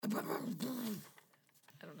I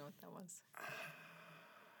don't know what that was.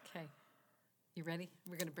 Okay. You ready?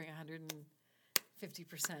 We're going to bring 150%.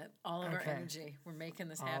 All of our Okay. energy. We're making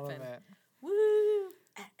this All happen. of it. Woo!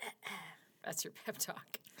 That's your pep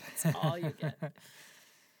talk. That's all you get.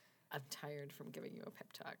 I'm tired from giving you a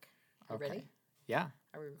pep talk. You Okay. ready? Yeah.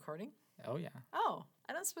 Are we recording? Oh, yeah. Oh,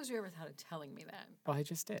 I don't suppose you ever thought of telling me that. Oh, I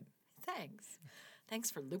just did. Thanks.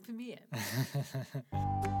 Thanks for looping me in.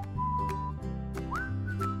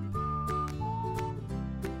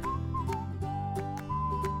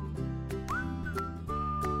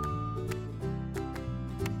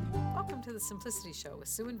 Welcome to the Simplicity Show with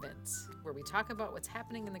Sue and Vince, where we talk about what's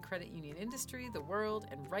happening in the credit union industry, the world,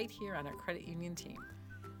 and right here on our credit union team.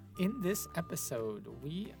 In this episode,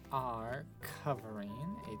 we are covering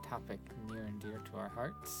a topic near and dear to our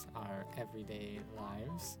hearts, our everyday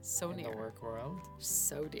lives So in near. the work world.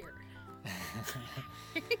 So dear.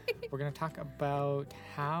 We're going to talk about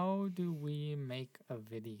how do we make a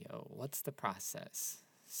video? What's the process?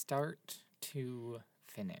 Start to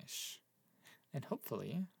finish. And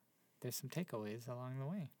hopefully, there's some takeaways along the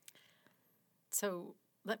way. So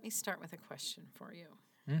let me start with a question for you.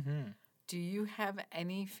 Mm-hmm. Do you have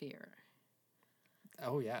any fear?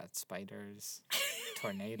 Oh, yeah. Spiders,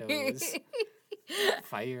 tornadoes,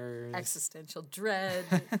 fires. Existential dread.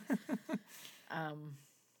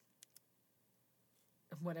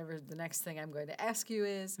 Whatever the next thing I'm going to ask you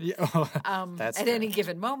is, Yeah, that's at fair. any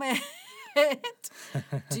given moment,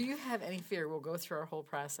 do you have any fear? We'll go through our whole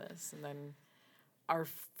process, and then our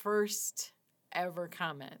first ever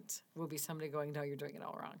comment will be somebody going, "No, you're doing it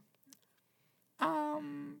all wrong."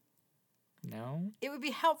 No. It would be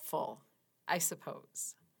helpful, I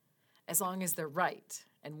suppose, as long as they're right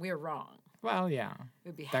and we're wrong. Well, yeah. It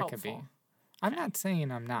would be That helpful. could be. I'm not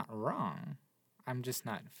saying I'm not wrong. I'm just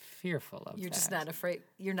not fearful of You're that. just not afraid.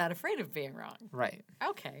 You're not afraid of being wrong. Right.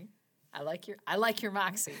 Okay, I like your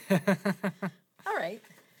moxie. All right.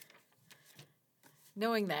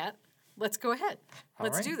 Knowing that, let's go ahead. All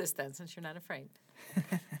Let's right. do this then, since you're not afraid.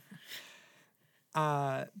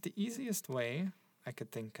 The easiest way I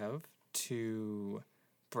could think of to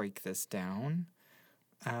break this down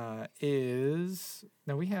is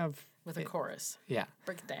now we have With a chorus. yeah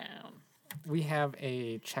Break it down. we have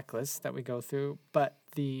a checklist that we go through, but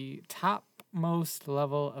the topmost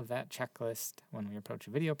level of that checklist, when we approach a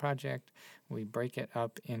video project, we break it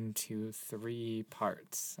up into 3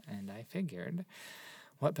 parts. And I figured,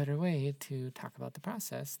 what better way to talk about the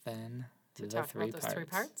process than To the talk 3 about those 3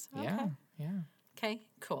 parts? Yeah, Okay. yeah. Okay,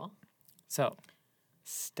 cool. So,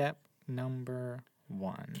 step number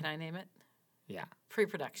 1. Can I name it? Yeah.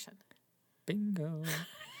 Pre-production. Bingo.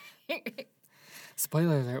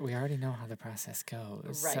 Spoiler alert, we already know how the process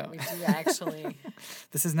goes. Right, So we do actually.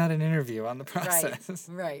 this is not an interview on the Right, process.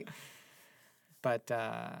 right. But,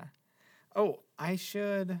 I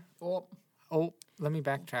should... Oh, Oh, let me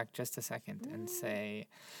backtrack just a second and say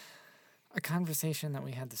a conversation that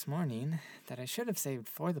we had this morning that I should have saved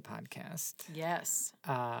for the podcast. yes.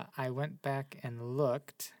 I went back and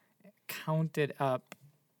looked, counted up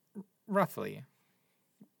roughly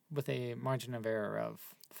with a margin of error of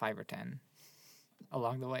 5 or 10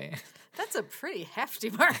 along the way. That's a pretty hefty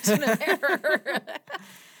margin of error.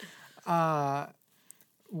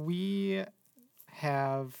 We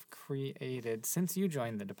have created, since you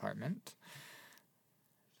joined the department,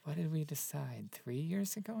 what did we decide? 3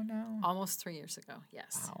 years ago now? Almost 3 years ago,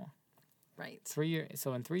 yes. Wow. Right. 3 years.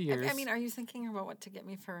 So in 3 years. I mean, are you thinking about what to get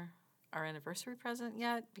me for our anniversary present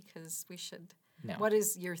yet? Because we should. No. What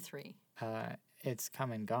is year 3? It's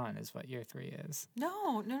come and gone is what year 3 is.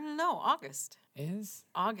 No. August. Is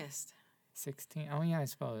August. 16? Oh, yeah, I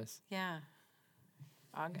suppose. Yeah.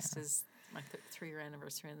 August is my 3-year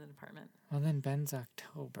anniversary in the department. Well, then Ben's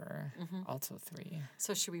October. Mm-hmm. Also 3.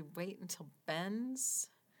 So should we wait until Ben's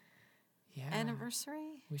Yeah.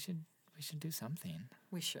 anniversary? We should do something.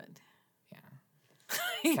 We should. Yeah.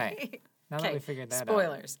 Okay. Now that we figured that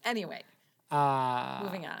Spoilers. Anyway, out.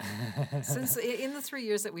 moving on. Since in the 3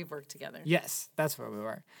 years that we've worked together. Yes, that's where we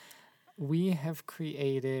were. We have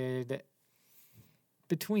created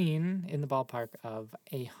in the ballpark of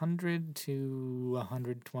 100 to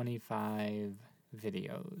 125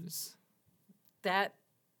 videos. That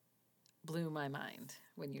blew my mind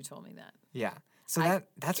when you told me that. Yeah. So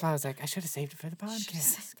that's why I was like, I should have saved it for the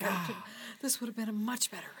podcast. This would have been a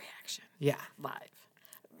much better reaction Yeah. live.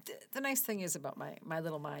 The nice thing is about my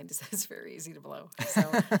little mind is it's very easy to blow.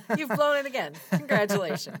 So you've blown it again.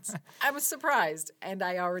 Congratulations. I was surprised, and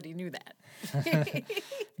I already knew that.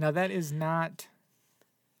 Now, that is not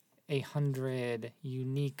 100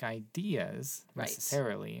 unique ideas Right.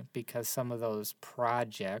 necessarily, because some of those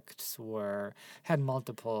projects had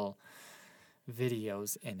multiple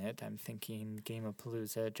videos in it. I'm thinking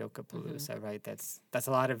Gameapalooza, Jokapalooza, right? That's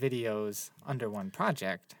a lot of videos under one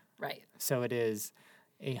project. Right. So it is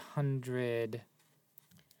 100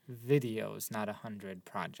 videos, not 100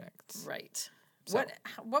 projects. Right. So-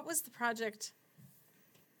 What was the project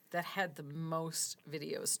that had the most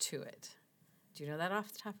videos to it? Do you know that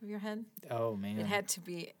off the top of your head? Oh man. It had to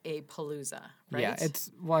be a Palooza, right? Yeah,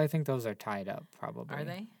 I think those are tied up probably. Are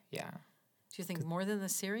they? Yeah. Do you think more than the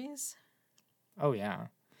series? Oh yeah.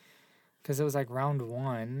 Cuz it was like round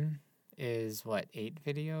 1 is what, 8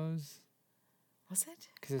 videos? Was it?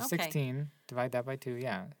 Cuz it's Okay. 16, divide that by 2,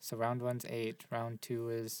 yeah. So round 1's 8, round 2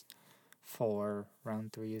 is 4,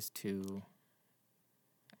 round 3 is 2.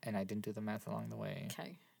 And I didn't do the math along the way.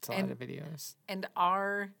 Okay. It's a lot of videos. And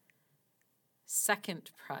our second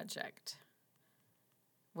project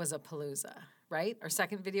was a Palooza, right? Our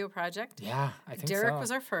second video project. Yeah, I think Derek so. was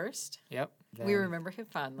our first. Yep. We Then- remember him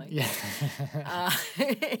fondly. Yeah. Uh,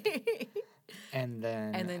 and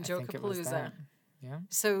then And then I think it was Jokapalooza. that. Yeah.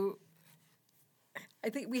 so I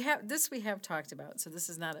think we have talked about. So this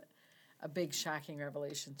is not a big shocking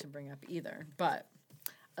revelation to bring up either. But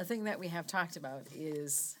a thing that we have talked about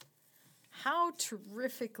is how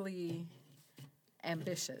terrifically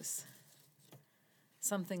ambitious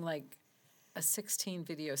something like a 16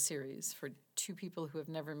 video series for two people who have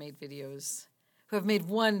never made videos, who have made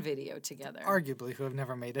one video together, Arguably, who have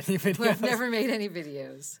never made any videos. who have never made any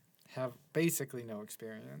videos. have basically no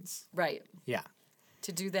experience. Right. Yeah.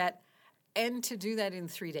 To do that, and to do that in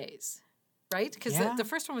 3 days, right? Because Yeah. the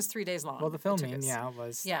first one was 3 days long. Well, the It took filming, us. yeah,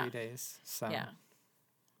 was Yeah. 3 days. So Yeah.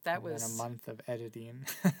 That and then was a month of editing.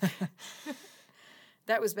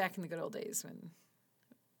 that was back in the good old days when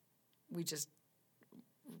we just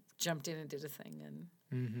jumped in and did a thing,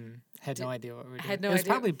 and Had no idea what we were doing. had no it was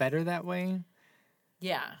idea. probably better that way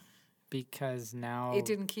yeah, because now it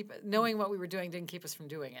didn't keep knowing what we were doing didn't keep us from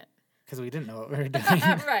doing it. because we didn't know what we were doing.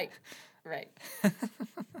 Right.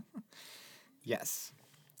 Yes.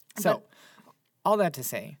 So, all that to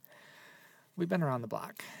say, we've been around the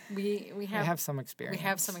block. We We have have some experience. we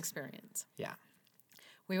have some experience. Yeah.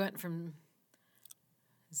 We went from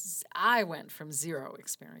I went from zero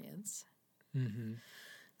experience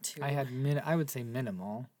to I had I would say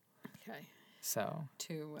minimal. okay So,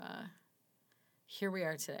 to here we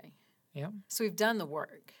are today. yeah. So we've done the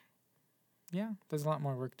work. Yeah, there's a lot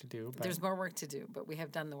more work to do, but There's more work to do, but we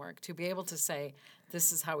have done the work to be able to say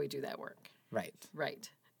this is how we do that work. right. Right.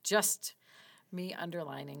 Just me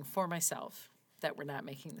underlining for myself that we're not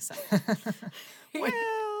making this up. well,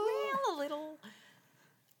 a little.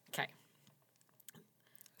 Okay.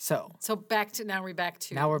 So, So now we're back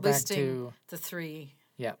to Now we're back listing to- the 3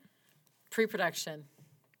 yep, pre-production.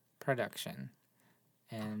 production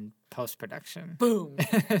and post-production. Boom.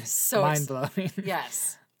 So Mind blowing.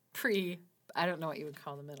 yes. I don't know what you would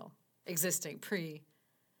call the middle. Existing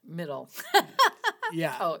middle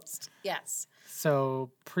Yeah. post. Yes.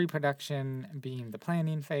 So pre-production being the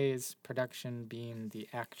planning phase, production being the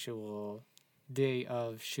actual day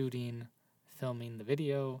of shooting, filming the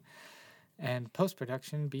video, and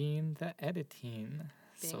post-production being the editing.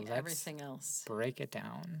 So Being let's everything else. break it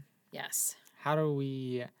down. Yes. How do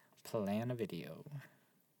we plan a video?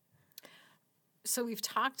 So we've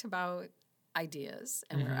talked about ideas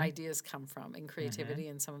and where ideas come from and creativity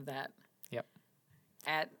and some of that Yep.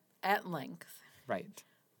 at length. Right.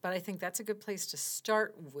 But I think that's a good place to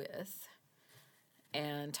start with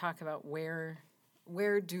and talk about where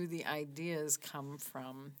do the ideas come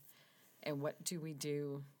from and what do we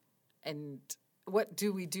do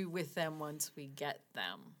with them once we get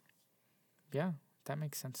them, Yeah, that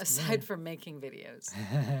makes sense to me. aside from making videos,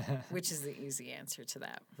 which is the easy answer to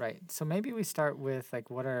that. Right. So maybe we start with like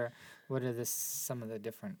what are some of the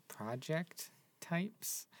different project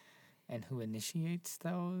types and who initiates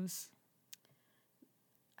those?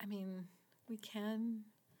 I mean, we can.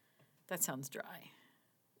 That sounds dry.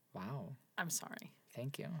 Wow. I'm sorry.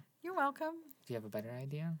 Thank you. You're welcome. Do you have a better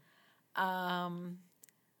idea?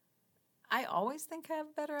 I always think I have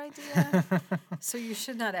a better idea, so you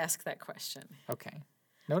should not ask that question. Okay.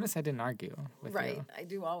 Notice I didn't argue with Right. you. I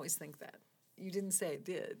do always think that. You didn't say I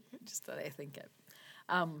did, just that I think it.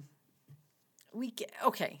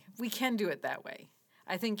 We can do it that way.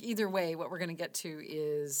 I think either way, what we're going to get to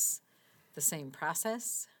is the same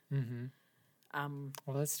process. Well,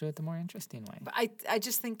 let's do it the more interesting way. But I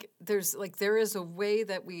just think there is a way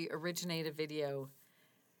that we originate a video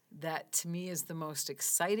that to me is the most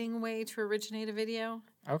exciting way to originate a video.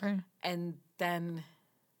 Okay. And then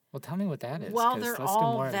Well, tell me what that is. While 'cause they're let's do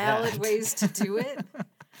all more of valid that. ways to do it,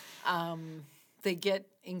 they get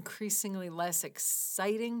increasingly less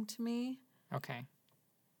exciting to me Okay.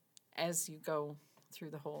 as you go through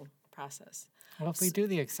the whole process. Well, if we do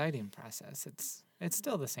the exciting process, it's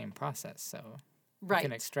still the same process, so we Right.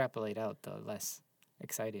 can extrapolate out the less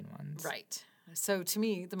exciting ones. Right. So to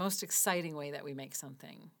me, the most exciting way that we make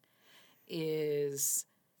something is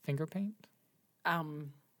Finger paint?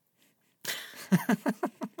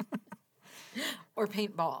 or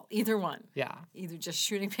paintball, either one. Yeah. Either just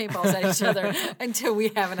shooting paintballs at each other until we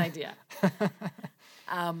have an idea.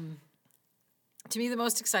 To me, the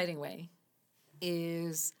most exciting way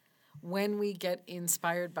is when we get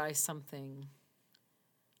inspired by something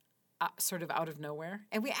sort of out of nowhere.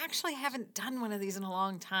 And we actually haven't done one of these in a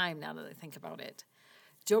long time now that I think about it.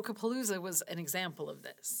 Jokapalooza was an example of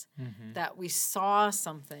this, that we saw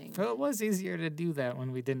something. So it was easier to do that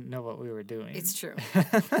when we didn't know what we were doing. It's true.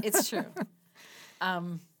 It's true.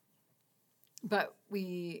 But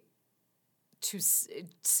to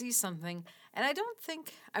see something, and I don't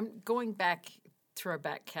think, I'm going back through our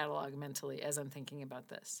back catalog mentally as I'm thinking about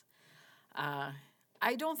this.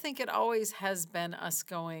 I don't think it always has been us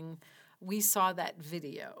going, we saw that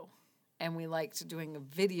video and we liked doing a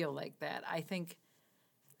video like that. I think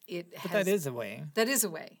it has. But that is a way. That is a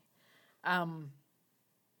way.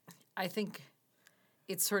 I think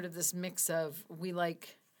it's sort of this mix of we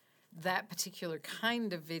like that particular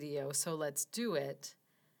kind of video, so let's do it.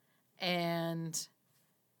 And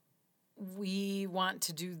we want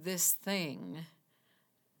to do this thing.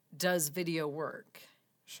 Does video work?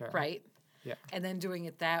 Sure. Right? Yeah. And then doing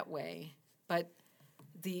it that way. But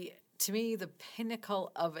to me, the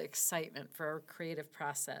pinnacle of excitement for our creative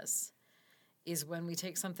process is when we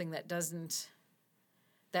take something that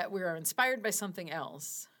we are inspired by something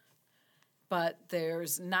else, but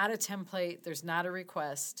there's not a template, there's not a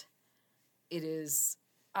request. It is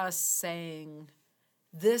us saying,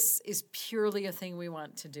 this is purely a thing we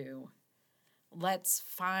want to do. Let's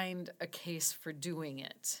find a case for doing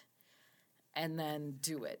it and then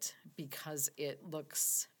do it because it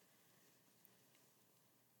looks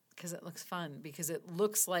fun, because it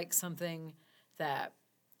looks like something that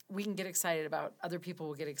we can get excited about, other people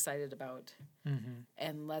will get excited about,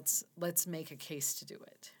 and let's make a case to do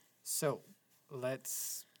it. So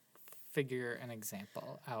let's figure an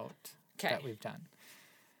example out 'Kay. that we've done.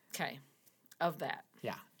 Okay, of that.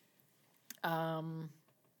 Yeah.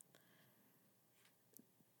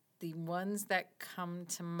 The ones that come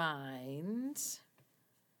to mind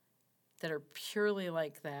that are purely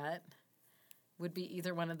like that would be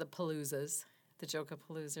either one of the Paloozas, the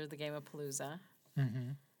Jokapalooza or the Game of Palooza.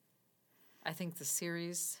 I think the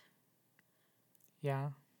series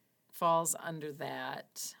Yeah. falls under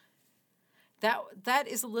that. That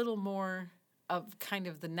is a little more of kind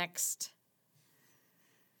of the next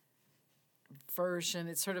version.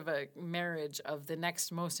 It's sort of a marriage of the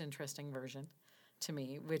next most interesting version to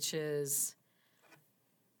me, which is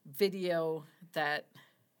video that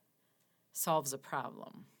solves a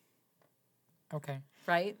problem, Okay.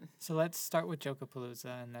 right? So let's start with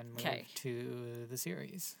Jokapalooza and then move 'Kay. to the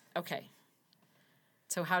series. Okay.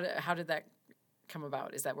 So how did that come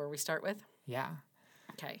about? Is that where we start with? Yeah.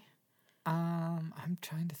 Okay. I'm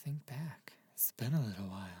trying to think back. It's been a little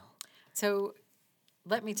while. So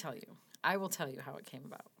let me tell you. I will tell you how it came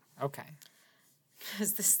about. Okay.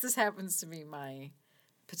 Because this happens to be my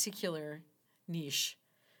particular niche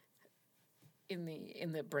in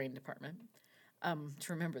the brain department,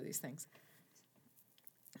 to remember these things.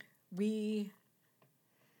 We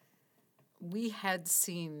had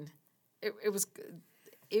seen it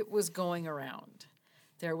was going around.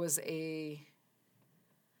 There was a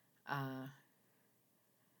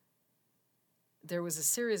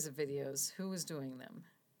series of videos. Who was doing them?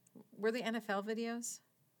 Were they NFL videos?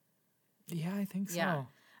 Yeah, I think so. Yeah.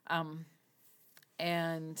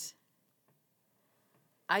 And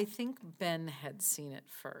I think Ben had seen it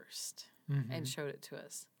first and showed it to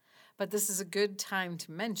us. But this is a good time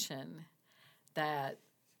to mention that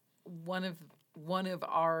one of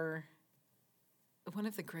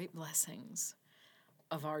the great blessings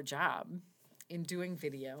of our job in doing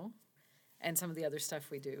video and some of the other stuff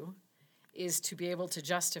we do is to be able to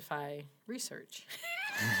justify research.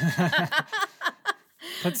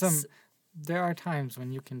 There are times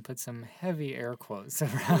when you can put some heavy air quotes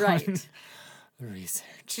around Right.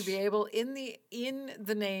 research. To be able, in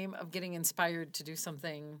the name of getting inspired to do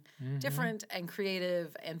something different and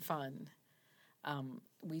creative and fun,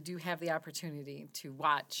 we do have the opportunity to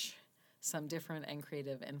watch some different and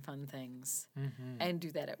creative and fun things and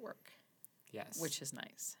do that at work, Yes. which is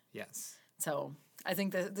nice. Yes. So I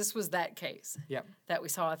think that this was that case. Yep. That we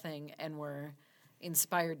saw a thing and were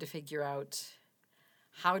inspired to figure out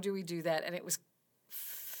how do we do that. And it was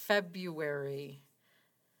February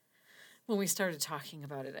when we started talking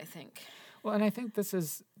about it, I think. Well, and I think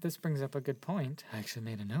this brings up a good point. I actually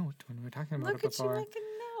made a note when we were talking about Look it at you before. making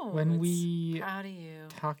notes. When we Proud of you.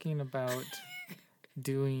 talking about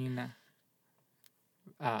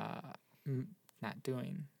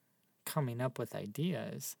coming up with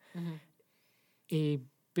ideas, Mm-hmm. a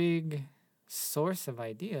big source of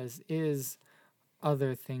ideas is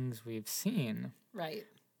other things we've seen. Right.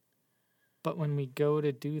 But when we go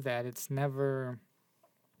to do that, it's never,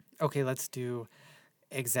 okay, let's do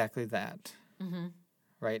exactly that. Mm-hmm.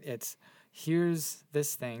 Right? It's, here's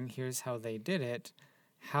this thing, here's how they did it.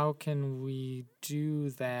 How can we do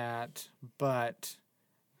that, but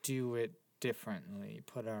do it differently?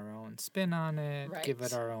 Put our own spin on it, give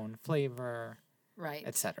it Right. our own flavor, Right.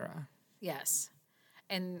 etc. Yes.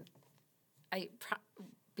 And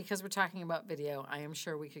because we're talking about video, I am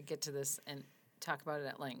sure we could get to this and talk about it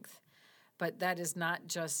at length. But that is not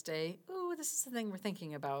just this is the thing we're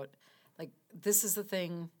thinking about. Like, this is the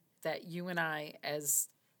thing that you and I, as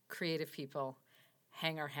creative people,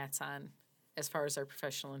 hang our hats on as far as our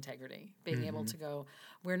professional integrity. Being able to go,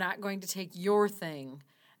 we're not going to take your thing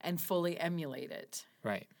and fully emulate it.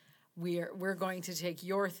 Right. We're going to take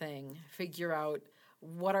your thing, figure out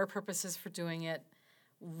what our purpose is for doing it,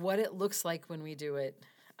 what it looks like when we do it.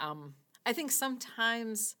 I think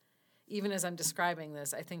sometimes, even as I'm describing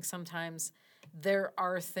this, I think sometimes there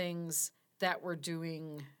are things that we're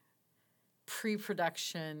doing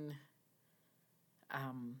pre-production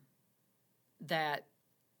that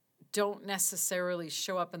don't necessarily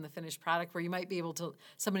show up in the finished product, where you might be able to,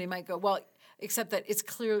 somebody might go, well, except that it's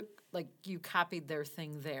clear, like you copied their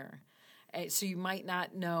thing there. So you might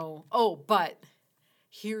not know, but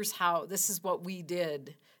here's how, this is what we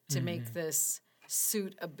did to make this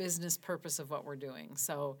suit a business purpose of what we're doing.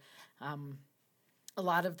 So a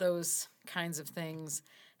lot of those kinds of things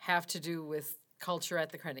have to do with culture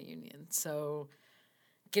at the credit union. So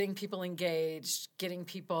getting people engaged, getting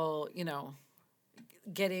people,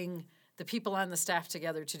 getting the people on the staff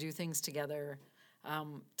together to do things together,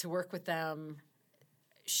 to work with them,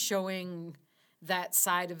 showing that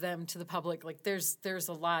side of them to the public. Like there's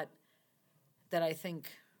a lot that I think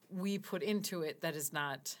we put into it that is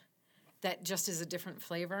not, that just is a different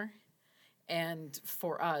flavor, and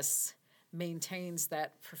for us maintains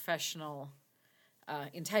that professional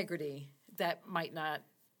integrity that might not,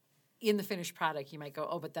 in the finished product, you might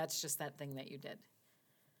go, but that's just that thing that you did.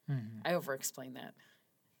 I over-explained that.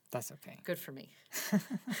 That's okay. Good for me.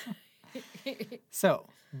 So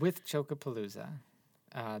with Chocapalooza,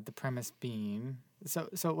 the premise being, so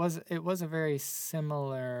it was a very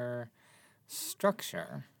similar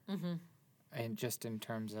structure, and just in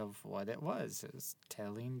terms of what it was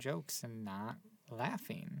telling jokes and not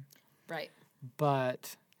laughing. Right.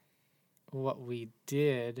 But what we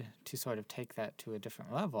did to sort of take that to a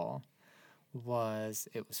different level was,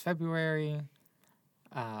 it was February.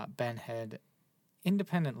 Ben had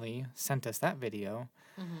independently sent us that video.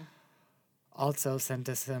 Also sent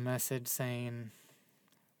us a message saying,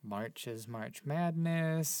 March is March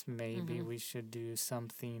Madness. Maybe we should do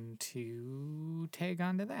something to tag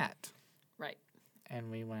onto that. Right. And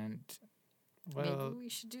we went, well, maybe we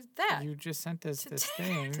should do that. you just sent us this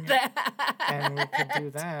thing, That. and we could do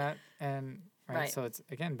that. And Right. so it's,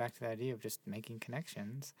 again, back to the idea of just making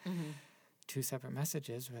connections. Two separate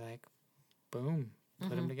messages. We're like, boom,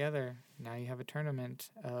 put them together. Now you have a tournament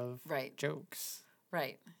of Right. jokes.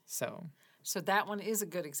 Right. So that one is a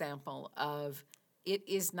good example of, it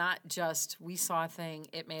is not just we saw a thing,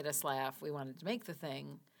 it made us laugh, we wanted to make the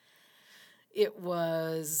thing. It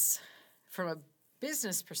was, from a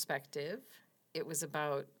business perspective, it was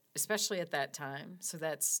about, especially at that time, so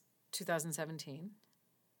that's 2017.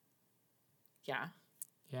 Yeah.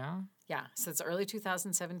 yeah, Yeah, so it's early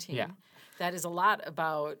 2017. Yeah. That is a lot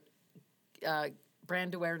about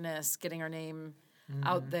brand awareness, getting our name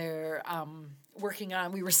out there, working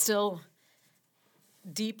on, we were still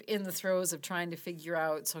deep in the throes of trying to figure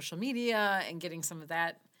out social media and getting some of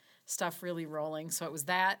that stuff really rolling. So it was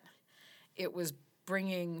that. It was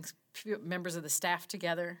bringing members of the staff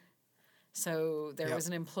together. So there was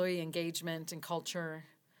an employee engagement and culture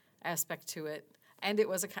aspect to it. And it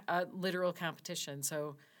was a literal competition.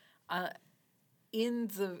 So in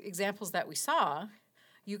the examples that we saw,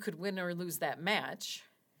 you could win or lose that match,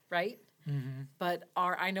 right? But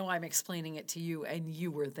I know I'm explaining it to you, and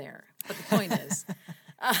you were there. But the point is,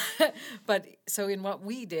 but so in what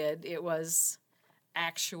we did, it was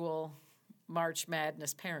actual March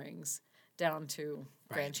Madness pairings down to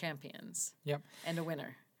grand Right. champions Yep. and a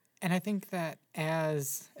winner. And I think that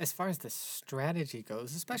as far as the strategy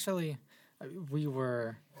goes, especially we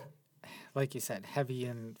were, like you said, heavy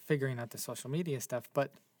in figuring out the social media stuff,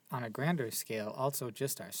 but on a grander scale, also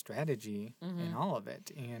just our strategy in all of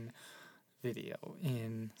it, in video,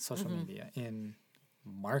 in social media, in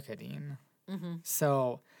marketing.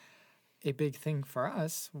 So a big thing for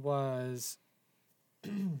us was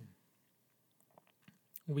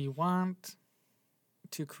we want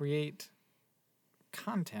to create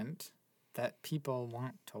content that people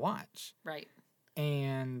want to watch. Right.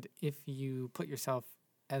 And if you put yourself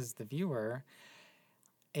as the viewer,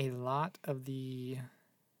 a lot of the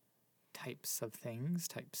types of things,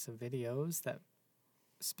 types of videos that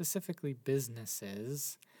specifically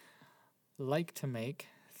businesses like to make,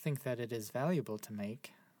 think that it is valuable to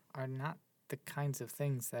make, are not the kinds of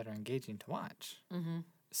things that are engaging to watch.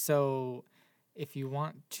 So if you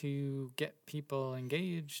want to get people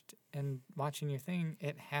engaged and watching your thing,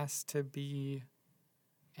 it has to be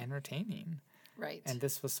entertaining. Right. And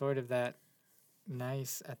this was sort of that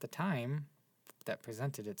nice, at the time, that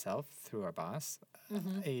presented itself through our boss,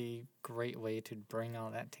 a great way to bring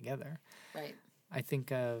all that together. Right. I don't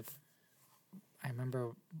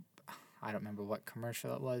remember what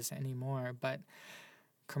commercial it was anymore, but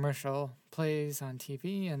commercial plays on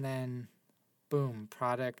TV and then boom,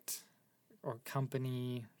 product or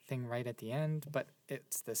company thing right at the end. But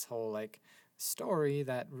it's this whole like story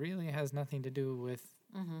that really has nothing to do with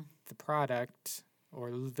the product,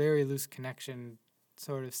 or very loose connection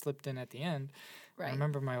sort of slipped in at the end. Right. I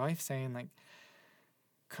remember my wife saying like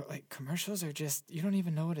commercials are just, you don't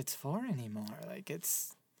even know what it's for anymore. Like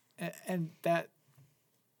and that,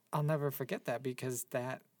 I'll never forget that, because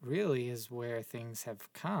that really is where things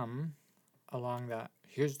have come along that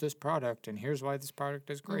here's this product and here's why this product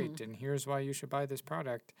is great and here's why you should buy this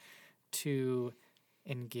product, to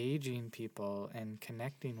engaging people and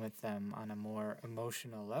connecting with them on a more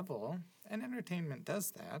emotional level. And entertainment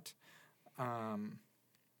does that.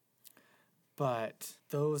 But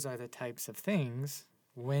those are the types of things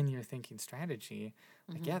when you're thinking strategy.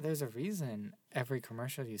 Like, yeah, there's a reason every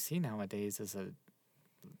commercial you see nowadays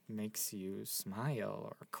makes you smile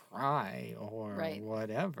or cry or Right.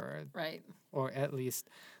 whatever. Right. Or at least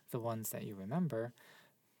the ones that you remember,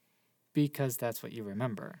 because that's what you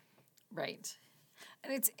remember. Right.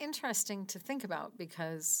 And it's interesting to think about,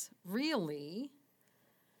 because really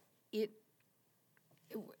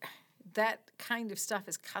that kind of stuff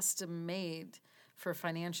is custom made for a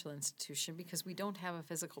financial institution because we don't have a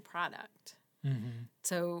physical product.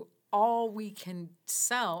 So all we can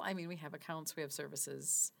sell, I mean, we have accounts, we have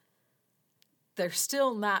services. They're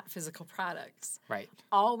still not physical products. Right.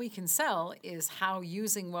 All we can sell is how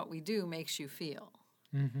using what we do makes you feel.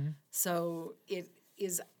 So it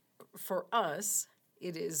is, for us,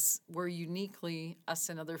 we're uniquely, us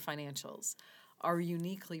and other financials, are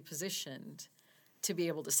uniquely positioned to be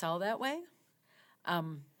able to sell that way.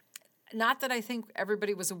 Not that I think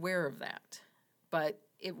everybody was aware of that, but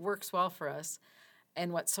it works well for us.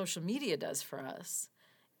 And what social media does for us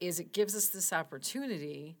is it gives us this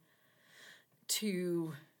opportunity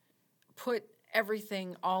to put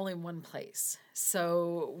everything all in one place.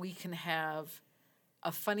 So we can have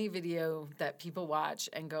a funny video that people watch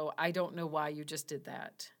and go, I don't know why you just did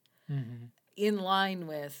that. In line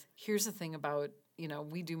with, here's the thing about,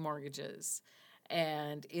 we do mortgages.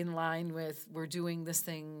 And in line with, we're doing this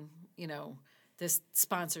thing, this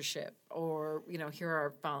sponsorship, or, here are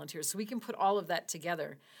our volunteers. So we can put all of that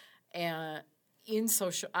together on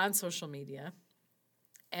social media.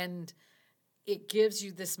 And it gives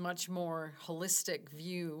you this much more holistic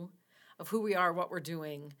view of who we are, what we're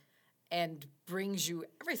doing, and brings you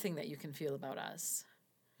everything that you can feel about us,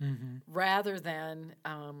 rather than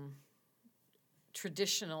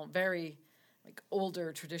traditional, very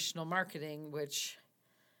older traditional marketing, which,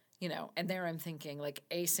 and there I'm thinking like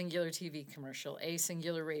a singular TV commercial, a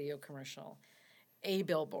singular radio commercial, a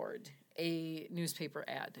billboard, a newspaper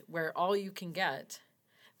ad, where all you can get,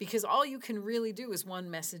 because all you can really do is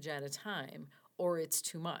one message at a time, or it's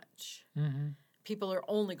too much. People are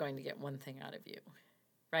only going to get one thing out of you,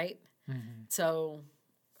 right? So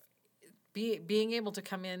being able to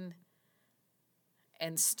come in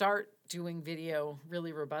and start doing video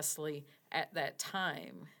really robustly at that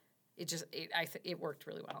time, it worked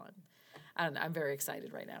really well. And I'm very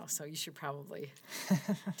excited right now, so you should probably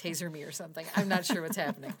taser me or something. I'm not sure what's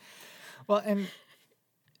happening. Well, and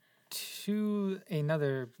to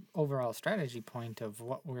another overall strategy point of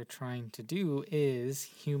what we're trying to do is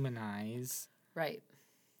humanize Right.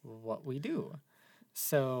 what we do.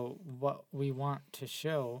 So what we want to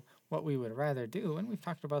show, what we would rather do, and we've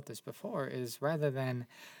talked about this before, is rather than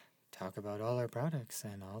talk about all our products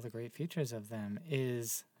and all the great features of them,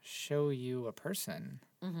 is show you a person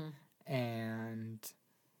and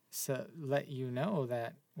so let you know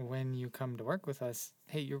that when you come to work with us,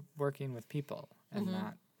 hey, you're working with people and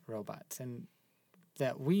not robots, and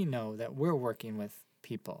that we know that we're working with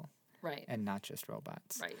people Right. and not just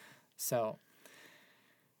robots. Right. So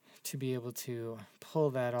to be able to pull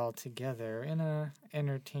that all together in a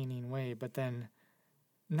entertaining way, but then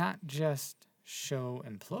not just show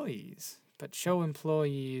employees, but show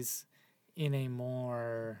employees in a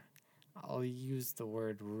more, I'll use the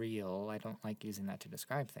word real. I don't like using that to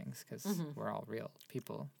describe things because we're all real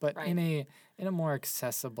people, but Right. in a more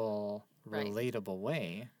accessible, Right. relatable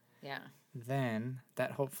way. Yeah. Then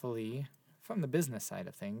that hopefully, from the business side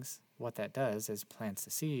of things, what that does is plants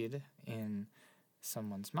the seed in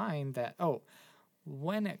someone's mind that, oh,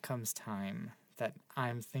 when it comes time that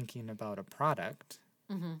I'm thinking about a product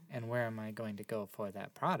and where am I going to go for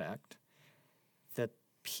that product, the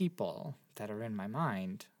people that are in my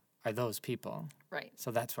mind are those people. Right.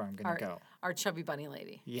 So that's where I'm going to go. Our chubby bunny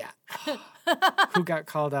lady. Yeah. Who got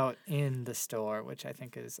called out in the store, which I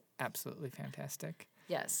think is absolutely fantastic.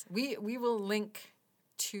 Yes. We will link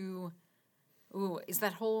to, is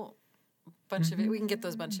that whole bunch of it? We can get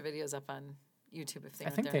those bunch of videos up on YouTube if they I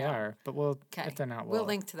aren't think there they now. are, but if they're not, we'll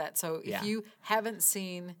link to that. So if Yeah. you haven't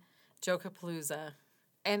seen Jokapalooza,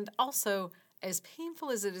 and also as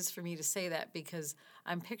painful as it is for me to say that because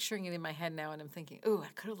I'm picturing it in my head now and I'm thinking, I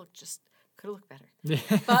could have looked better.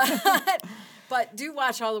 But do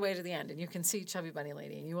watch all the way to the end and you can see Chubby Bunny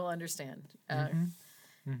Lady and you will understand.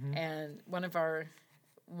 And one of our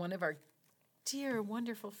dear,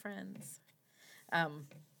 wonderful friends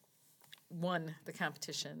won the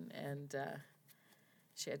competition and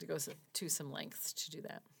she had to go to some lengths to do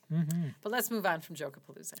that. But let's move on from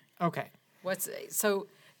Jokapalooza. Okay. So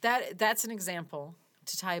that's an example,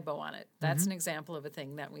 to tie a bow on it. That's an example of a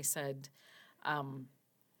thing that we said,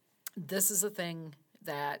 this is a thing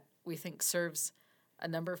that we think serves a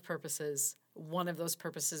number of purposes. One of those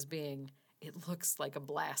purposes being it looks like a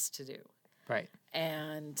blast to do. Right.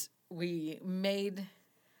 And we made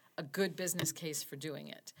a good business case for doing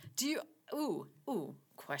it.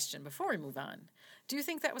 Question before we move on. Do you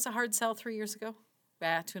think that was a hard sell 3 years ago?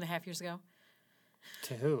 2.5 years ago?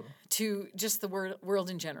 To who? To just the world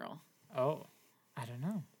in general. Oh, I don't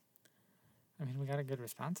know. I mean, we got a good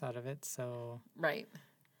response out of it, so Right.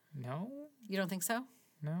 no? You don't think so?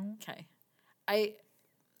 No? Okay.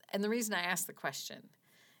 And the reason I asked the question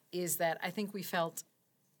is that I think we felt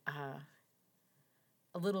a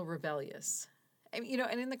little rebellious. I mean,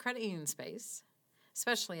 and in the credit union space,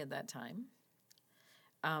 especially at that time,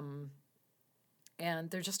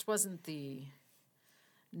 and there just wasn't the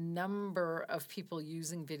number of people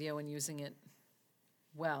using video and using it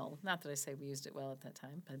well. Not that I say we used it well at that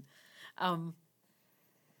time,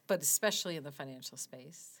 but especially in the financial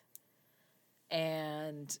space.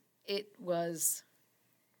 And it was,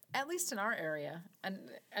 at least in our area, an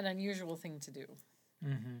unusual thing to do.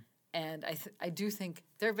 And I do think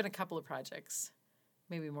there have been a couple of projects,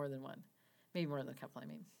 maybe more than one, maybe more than a couple, I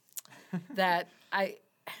mean, that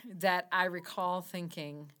I recall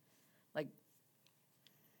thinking, like,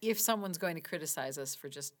 if someone's going to criticize us for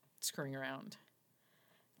just screwing around.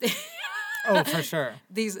 Oh, for sure.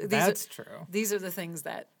 That's true. These are the things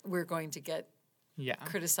that we're going to get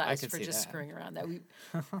criticized for just screwing around. That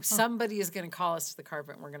somebody is going to call us to the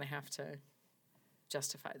carpet and we're going to have to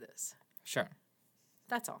justify this. Sure.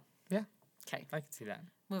 That's all. Yeah. Okay. I can see that.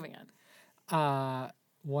 Moving on.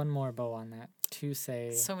 One more bow on that to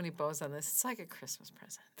say. So many bows on this. It's like a Christmas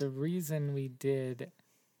present. The reason we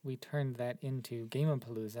turned that into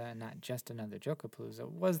Gamapalooza and not just another Jokapalooza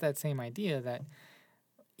was that same idea that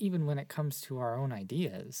even when it comes to our own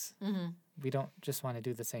ideas, we don't just want to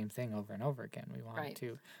do the same thing over and over again. We want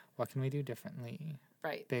to, what can we do differently?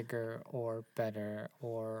 Right. Bigger or better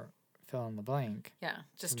or fill in the blank. Yeah,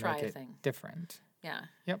 just try a thing. Different. Yeah.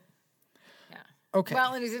 Yep. Yeah. Okay.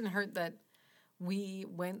 Well, and it didn't hurt that we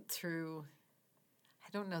went through, I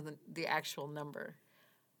don't know the actual number,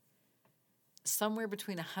 somewhere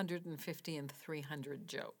between 150 and 300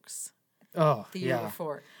 jokes. Oh, the year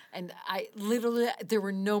before. And there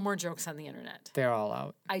were no more jokes on the internet. They're all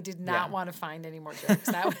out. I did not want to find any more jokes.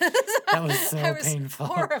 That was so I was painful.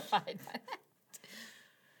 Horrified by that.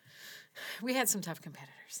 We had some tough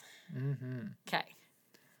competitors. Okay.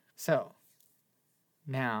 So,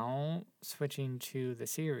 now switching to the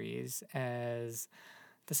series as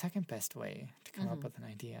the second best way to come up with an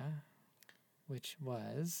idea, which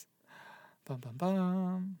was to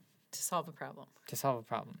solve a problem. To solve a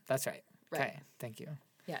problem. That's right. Right. Okay, thank you.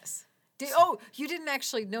 Yes. You didn't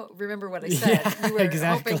actually remember what I said. Yeah, You were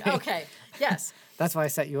exactly. hoping. Okay. Yes. That's why I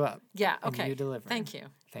set you up. Yeah. And Okay. you delivered. Thank you.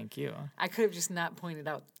 Thank you. I could have just not pointed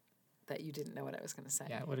out that you didn't know what I was going to say.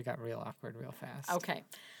 Yeah, it would have got real awkward real fast. Okay.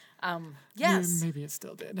 Yes. Maybe it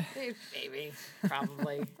still did. Maybe.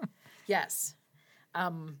 Probably. Yes.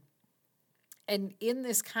 And in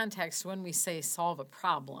this context, when we say solve a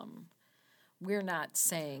problem, we're not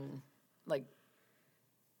saying like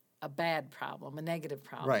a bad problem, a negative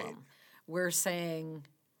problem. Right. We're saying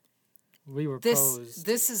We were this posed.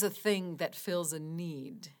 this is a thing that fills a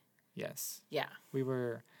need. Yes. Yeah. We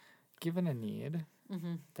were given a need.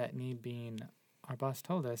 Mm-hmm. That need being, our boss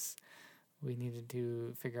told us we needed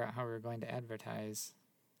to figure out how we were going to advertise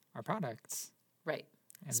our products. Right.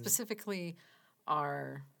 And Specifically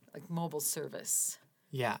our like mobile service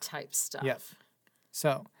yeah. type stuff. Yep.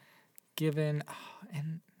 So, given,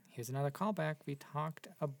 and here's another callback. We talked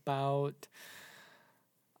about,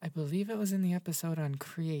 I believe it was in the episode on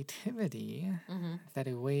creativity, Mm-hmm. that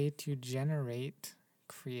a way to generate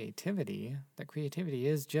creativity, that creativity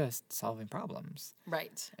is just solving problems.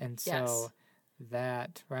 Right. And Yes. so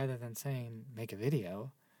that, rather than saying make a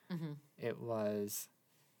video, Mm-hmm. it was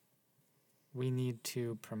we need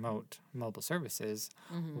to promote mobile services.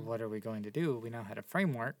 Mm-hmm. What are we going to do? We now had a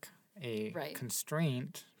framework, a Right.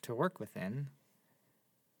 constraint to work within,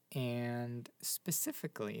 and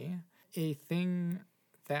specifically a thing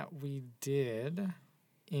that we did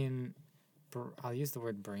in, I'll use the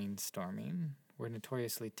word brainstorming. We're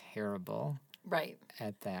notoriously terrible Right.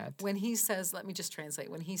 at that. When he says, let me just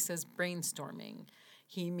translate, when he says brainstorming,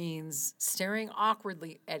 he means staring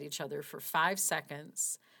awkwardly at each other for 5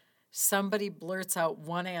 seconds. Somebody blurts out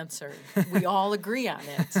one answer. We all agree on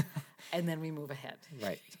it. And then we move ahead.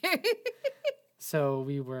 Right. So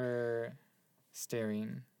we were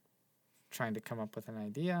staring, trying to come up with an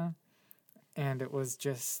idea. And it was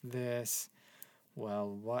just this, well,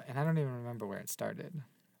 what? And I don't even remember where it started.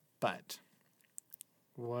 But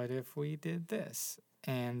what if we did this?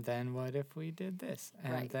 And then what if we did this?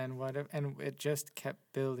 And Right. then what if, and it just kept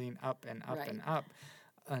building up and up Right. and up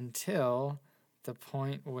until the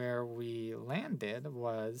point where we landed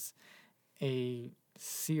was a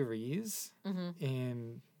series Mm-hmm.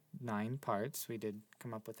 in 9 parts. We did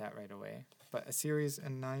come up with that right away. But a series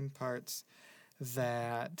in 9 parts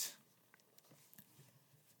that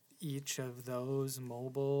each of those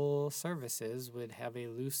mobile services would have a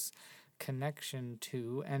loose connection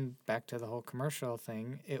to, and back to the whole commercial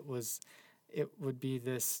thing, it would be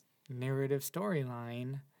this narrative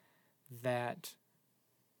storyline that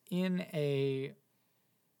in a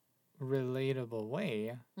relatable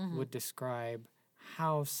way Mm-hmm. would describe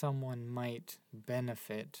how someone might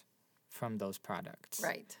benefit from those products.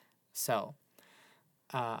 Right. So,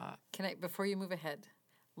 Can I, before you move ahead,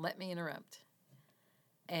 let me interrupt.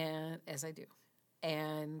 And as I do.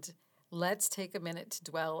 And let's take a minute to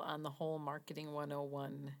dwell on the whole Marketing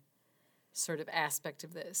 101 sort of aspect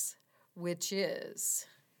of this, which is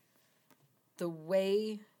the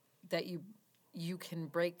way that you can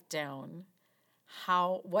break down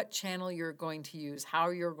what channel you're going to use, how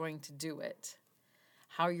you're going to do it,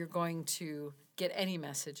 how you're going to get any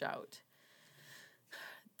message out.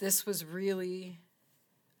 This was really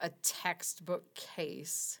a textbook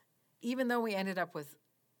case, even though we ended up with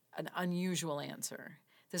an unusual answer.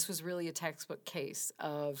 This was really a textbook case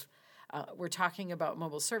of, we're talking about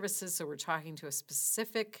mobile services, so we're talking to a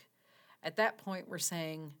specific, at that point we're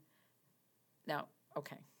saying, now,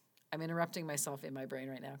 okay, I'm interrupting myself in my brain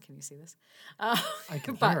right now. Can you see this? I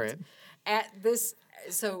can but hear it. At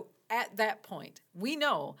that point, we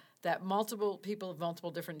know that multiple people of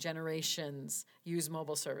multiple different generations use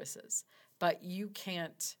mobile services, but you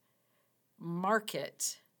can't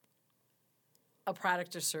market a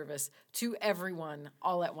product or service to everyone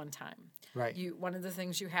all at one time. Right. One of the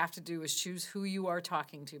things you have to do is choose who you are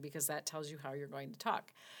talking to, because that tells you how you're going to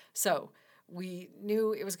talk. So we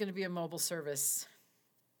knew it was going to be a mobile service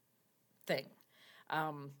thing.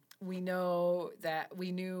 We knew that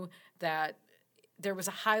there was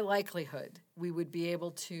a high likelihood we would be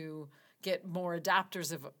able to get more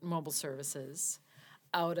adopters of mobile services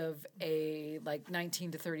out of a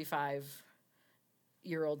 19 to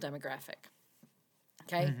 35-year-old demographic.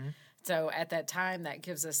 Okay? Mm-hmm. So at that time, that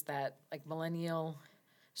gives us that millennial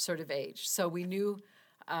sort of age. So we knew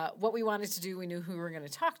what we wanted to do. We knew who we were going to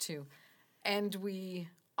talk to. And we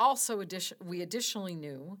also additionally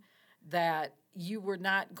knew that you were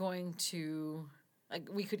not going to,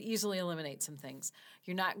 we could easily eliminate some things.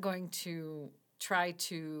 You're not going to try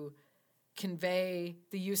to convey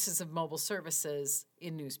the uses of mobile services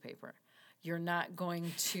in newspaper. You're not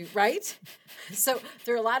going to, right? So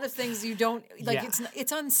there are a lot of things you don't, like Yeah.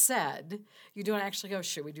 it's unsaid. You don't actually go,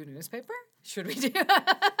 should we do newspaper? Should we do?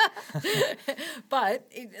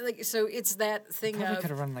 But so it's that thing Probably of could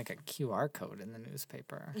have run like a QR code in the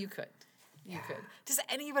newspaper. you could. Does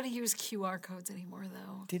anybody use QR codes anymore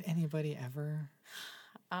though? Did anybody ever?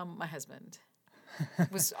 My husband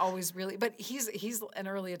was always really, but he's an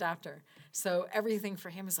early adopter. So everything for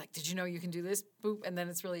him is like, did you know you can do this? Boop. And then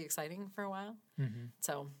it's really exciting for a while. Mm-hmm.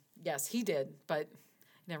 So yes, he did, but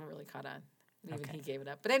never really caught on. Even Okay. he gave it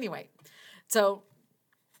up. But anyway, so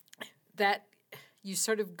that you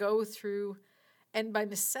sort of go through, and by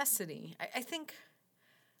necessity, I think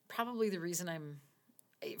probably the reason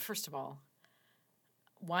first of all,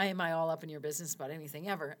 why am I all up in your business about anything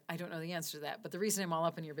ever? I don't know the answer to that. But the reason I'm all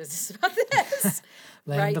up in your business about this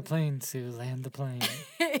Land right, the plane, Sue. Land the plane.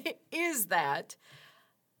 is that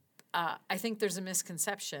I think there's a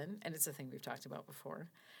misconception, and it's a thing we've talked about before,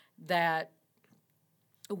 that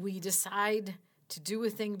we decide to do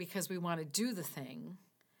a thing because we want to do the thing,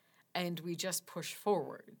 and we just push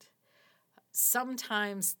forward.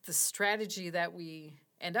 Sometimes the strategy that we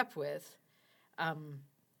end up with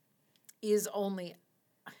is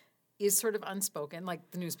sort of unspoken, like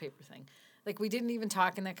the newspaper thing. Like we didn't even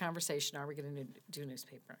talk in that conversation, are we going to do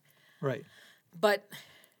newspaper? Right. But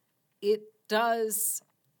it does,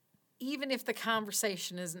 even if the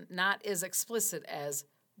conversation is not as explicit as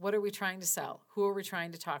what are we trying to sell? Who are we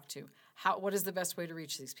trying to talk to? What is the best way to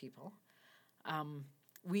reach these people?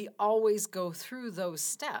 We always go through those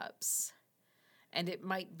steps, and it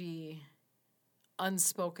might be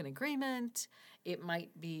unspoken agreement. It might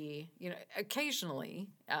be, occasionally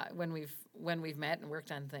when we've met and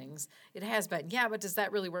worked on things, it has been, yeah, but does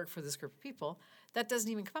that really work for this group of people? That doesn't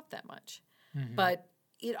even come up that much. Mm-hmm. But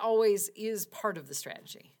it always is part of the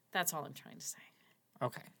strategy. That's all I'm trying to say.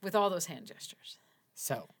 Okay. With all those hand gestures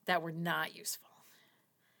So, that were not useful.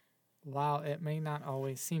 while it may not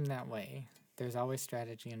always seem that way, there's always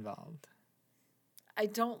strategy involved. I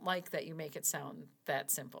don't like that you make it sound that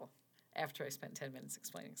simple after I spent 10 minutes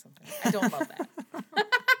explaining something. I don't love that.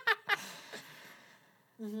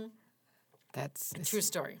 Mm-hmm. That's True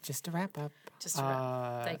story. just a wrap up. Just a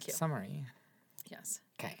wrap. Thank you. Summary. Yes.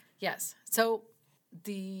 Okay. Yes. So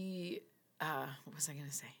what was I going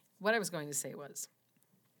to say? What I was going to say was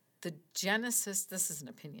the genesis, this is an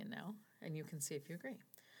opinion now, and you can see if you agree.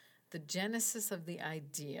 The genesis of the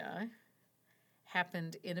idea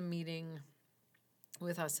happened in a meeting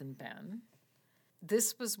with us and Ben.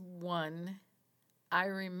 This was one I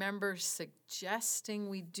remember suggesting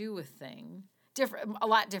we do a thing, a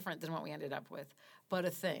lot different than what we ended up with, but a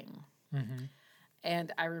thing. Mm-hmm.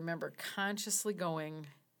 And I remember consciously going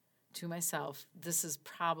to myself, this is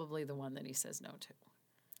probably the one that he says no to.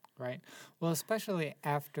 Right. Well, especially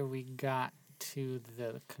after we got to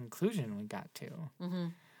the conclusion we got to. Mm-hmm.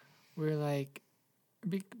 We were like,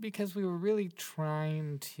 because we were really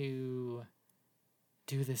trying to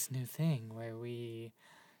do this new thing where we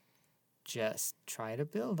just try to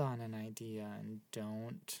build on an idea and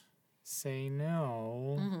don't say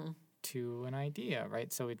no to an idea,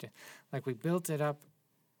 right? So we built it up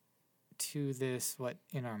to this, what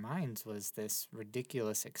in our minds was this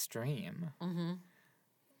ridiculous extreme. Mm-hmm.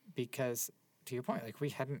 Because, to your point, we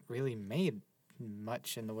hadn't really made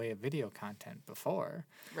much in the way of video content before.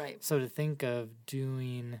 Right. So to think of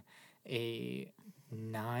doing a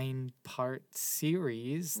 9-part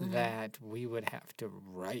series that we would have to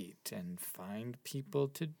write and find people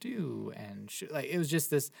to do and it was just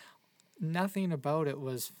this, nothing about it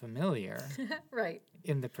was familiar. Right.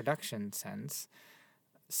 In the production sense.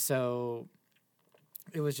 So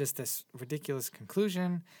it was just this ridiculous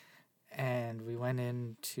conclusion, and we went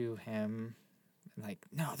into him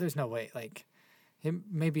no, there's no way. Him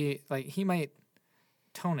maybe he might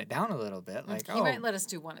tone it down a little bit. He might let us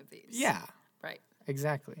do one of these. Yeah. Right.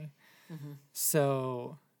 Exactly. Mm-hmm.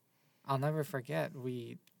 So I'll never forget,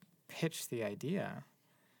 we pitched the idea,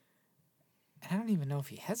 and I don't even know if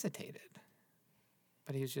he hesitated,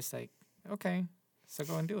 but he was just like, okay, so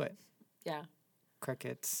go and do it. Yeah.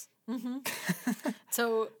 Crickets. Mm-hmm.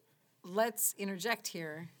 So let's interject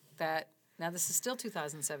here that now this is still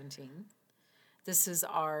 2017. This is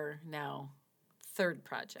our now third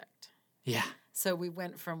project. Yeah. So we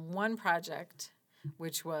went from one project,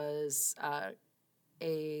 which was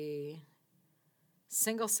a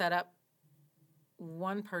single setup,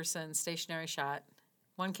 one person, stationary shot,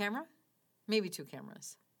 one camera, maybe two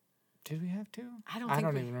cameras. Did we have two? I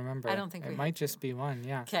don't even remember. I don't think we it had might just be one,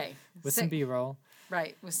 yeah. Okay. With some B-roll.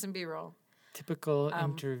 Right, with some B-roll. Typical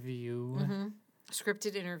interview. Mm-hmm.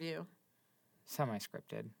 Scripted interview.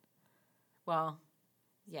 Semi-scripted. Well,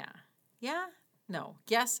 yeah. Yeah? No.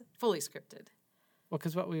 Yes, fully scripted. Well,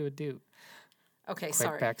 because what we would do, Okay, quick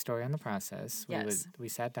sorry. backstory on the process. Yes. We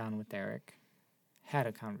sat down with Eric, had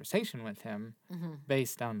a conversation with him, Mm-hmm.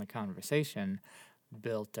 based on the conversation,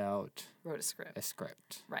 built out Wrote a script. a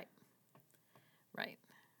script. Right. Right.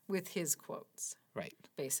 With his quotes, Right.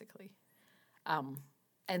 basically.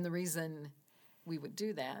 And the reason we would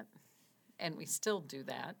do that, and we still do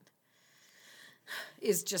that,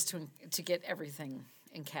 is just to get everything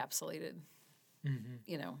encapsulated. Mm-hmm.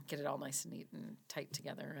 You know, get it all nice and neat and tight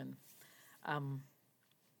together. And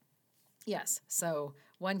yes, so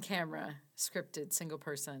one camera, scripted, single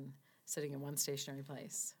person, sitting in one stationary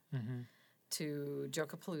place, Mm-hmm. to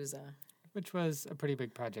Jokapalooza. Which was a pretty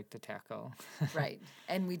big project to tackle. Right.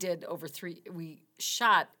 And we did we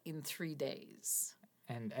shot in 3 days.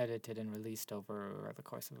 And edited and released over the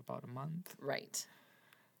course of about a month. Right.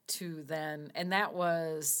 To then, and that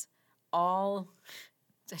was all,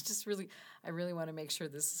 I really want to make sure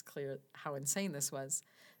this is clear how insane this was.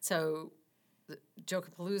 So,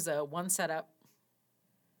 Jokapalooza, one setup,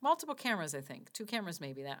 multiple cameras, I think. 2 cameras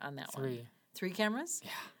maybe on that one. 3. 3 cameras?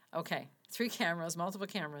 Yeah. Okay. 3 cameras, multiple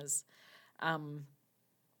cameras.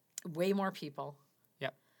 Way more people.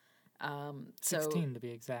 Yep. So 16 to be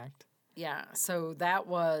exact. yeah, so that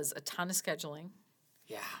was a ton of scheduling.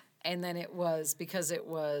 Yeah. And then it was, because it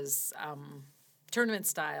was tournament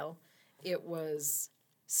style, it was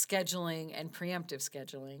scheduling and preemptive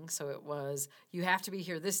scheduling. So it was, you have to be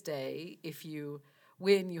here this day. If you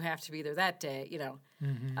win, you have to be there that day, you know.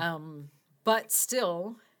 Mm-hmm. But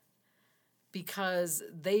still, because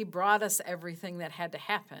they brought us everything that had to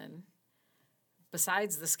happen,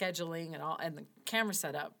 besides the scheduling and all and the camera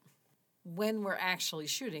setup, when we're actually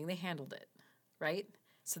shooting, they handled it, right?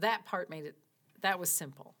 So that part that was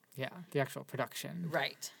simple. Yeah, the actual production.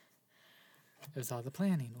 Right. It was all the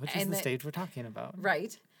planning, which is And the the- stage we're talking about.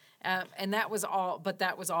 Right. And that was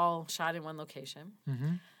all shot in one location.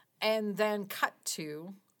 Mm-hmm. And then cut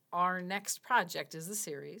to our next project is the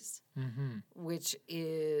series, Mm-hmm. which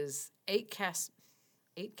is 8 cast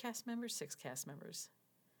members, 6 cast members,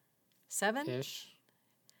 7? Ish.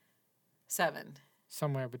 7.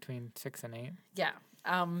 Somewhere between 6 and 8. Yeah.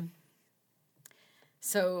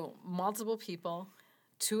 So multiple people.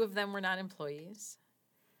 2 of them were not employees,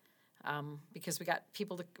 because we got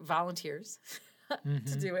volunteers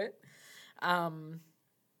to do it.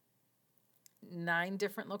 9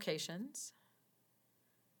 different locations.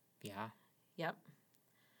 Yeah. Yep.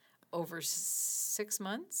 Over 6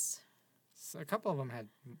 months. So a couple of them had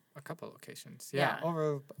a couple locations. Yeah.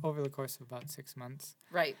 Yeah. Over the course of about 6 months.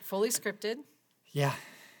 Right. Fully scripted. Yeah.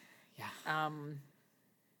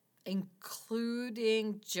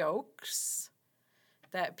 Including jokes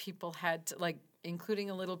that people had to, like, including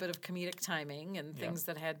a little bit of comedic timing and things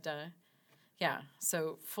that had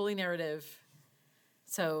so fully narrative.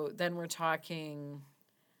 So then we're talking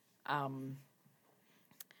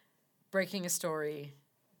breaking a story,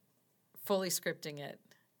 fully scripting it,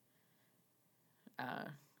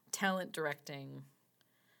 talent directing,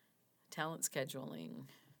 talent scheduling,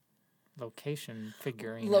 Location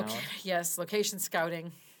figuring out. yes, location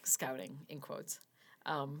scouting in quotes,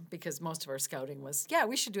 because most of our scouting was,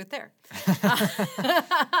 we should do it there.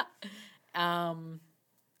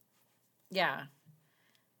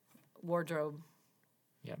 Wardrobe,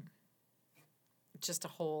 Yep. just a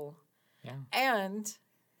whole, Yeah. and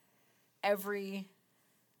every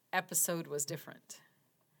episode was different.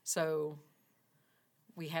 So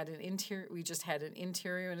we had we just had an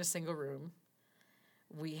interior in a single room.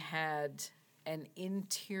 We had an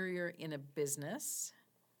interior in a business,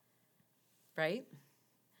 right?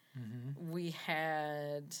 Mm-hmm. We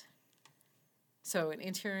had, so an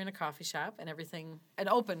interior in a coffee shop and everything, an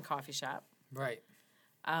open coffee shop. Right.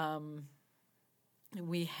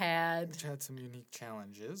 We had, Which had some unique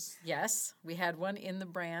challenges. yes, we had one in the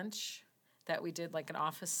branch that we did like an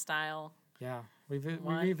office style. Yeah. We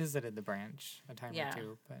One. revisited the branch a time Yeah. or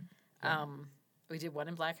two, but We did one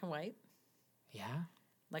in black and white, yeah.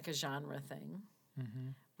 like a genre thing. Mm-hmm.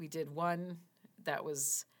 We did one that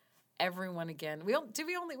was everyone again. We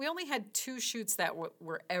only had 2 shoots that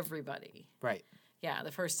were everybody. Right. Yeah,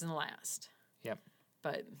 the first and the last. Yep.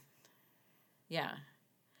 But yeah,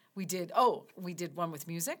 we did one with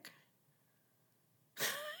music.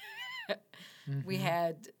 We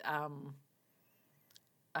had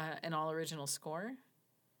an all original score.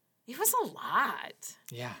 It was a lot.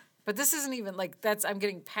 Yeah. But this isn't even like I'm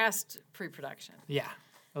getting past pre-production. Yeah.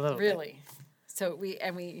 A little bit. Really. So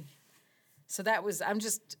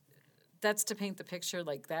that's to paint the picture.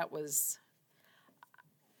 Like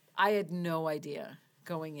I had no idea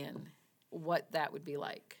going in what that would be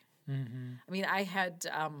like. Mm-hmm. I mean, I had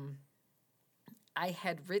I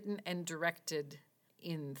had written and directed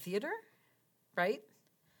in theater, right?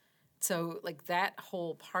 So like that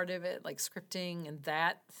whole part of it, like scripting and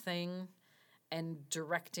that thing and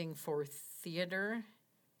directing for theater,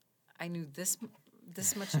 I knew this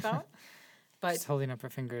much about. But Just holding up her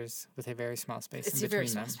fingers with a very small space it's in a very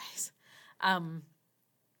between small them. space.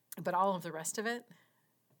 But all of the rest of it,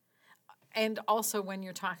 and also when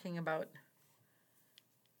you're talking about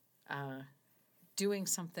doing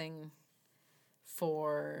something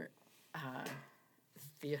for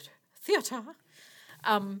theater,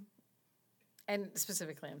 and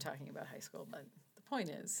specifically I'm talking about high school, but the point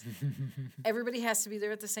is everybody has to be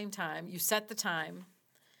there at the same time. You set the time.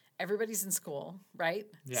 Everybody's in school, right?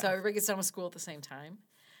 Yeah. So everybody gets done with school at the same time.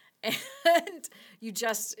 And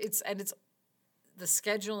it's the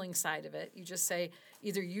scheduling side of it. You just say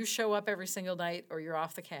either you show up every single night or you're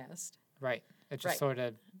off the cast. Right. It just Right. sort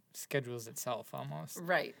of schedules itself almost.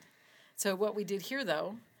 Right. So what we did here,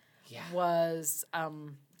 though, Yeah. was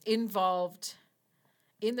involved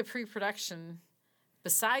in the pre-production,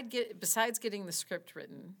 besides getting the script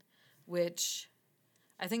written, which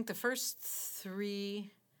I think the first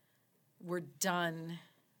 3 were done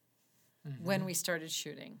when we started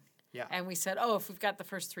shooting. Yeah. And we said, oh, if we've got the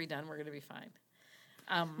first 3 done, we're going to be fine.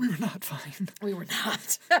 We were not fine. We were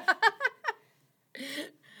not.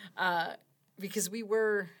 Because we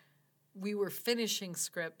were finishing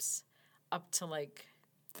scripts up to like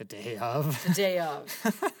The day of. the day of.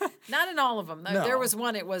 Not in all of them. No. There was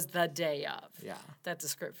one, it was the day of Yeah. that the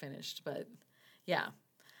script finished. But yeah.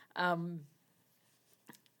 And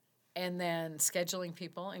then scheduling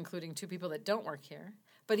people, including 2 people that don't work here,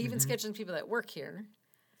 but even scheduling people that work here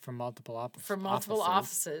From multiple from multiple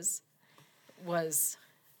offices was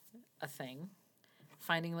a thing.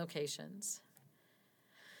 Finding locations.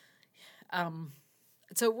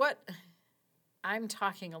 So what I'm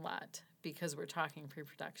talking a lot because we're talking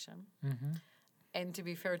pre-production. And to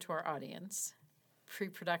be fair to our audience,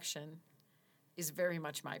 pre-production is very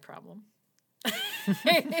much my problem.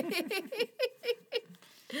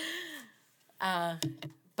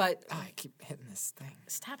 But Oh, I keep hitting this thing.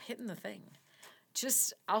 stop hitting the thing.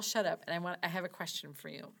 I'll shut up, and I have a question for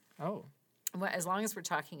you. Oh. As long as we're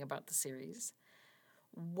talking about the series,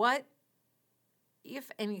 what,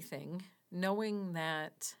 if anything, knowing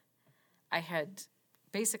that I had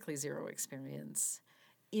basically 0 experience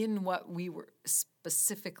in what we were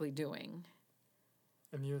specifically doing?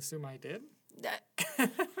 And you assume I did?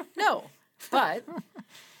 No, but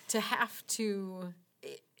to have to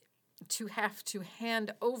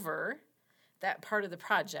hand over that part of the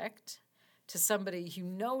project to somebody you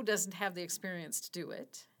know doesn't have the experience to do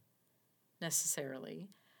it necessarily,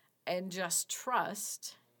 and just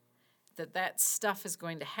trust that stuff is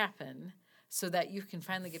going to happen so that you can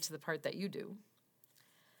finally get to the part that you do.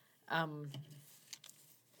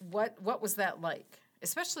 What was that like?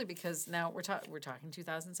 Especially because now we're talking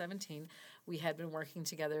 2017. We had been working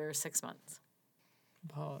together 6 months.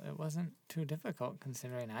 Well, it wasn't too difficult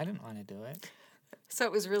considering I didn't want to do it. So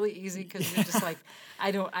it was really easy because you're just like,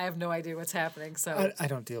 I have no idea what's happening. So, I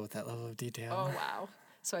don't deal with that level of detail. oh, wow.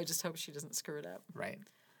 So I just hope she doesn't screw it up. Right.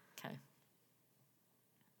 Okay.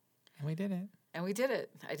 And we did it. And we did it.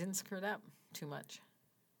 I didn't screw it up too much.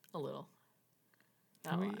 A little.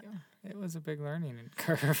 Not a We- lot. It was a big learning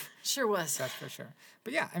curve. Sure was. That's for sure.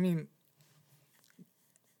 But yeah, I mean,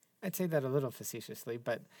 I'd say that a little facetiously,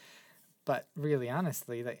 but really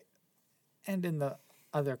honestly, and in the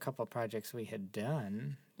other couple projects we had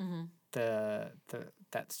done,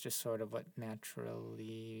 that's just sort of what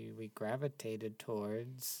naturally we gravitated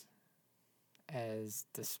towards as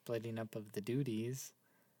the splitting up of the duties.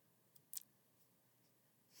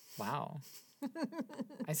 Wow.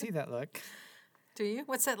 I see that look. Do you?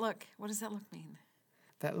 What's that look? What does that look mean?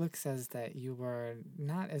 That look says that you were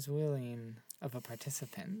not as willing of a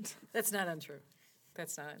participant. That's not untrue.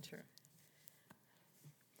 That's not untrue.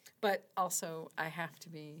 But also, I have to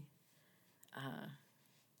be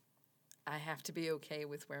okay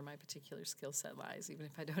with where my particular skill set lies, even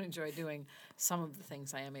if I don't enjoy doing some of the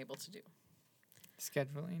things I am able to do.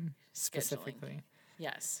 Scheduling, specifically.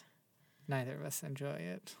 Yes. Neither of us enjoy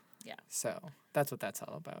it. Yeah. So that's what that's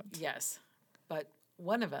all about. Yes. But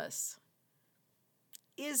one of us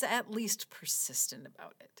is at least persistent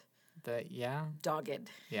about it. Yeah. Dogged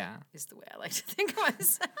Yeah. is the way I like to think of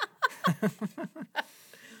myself.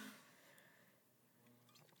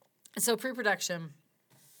 So pre-production,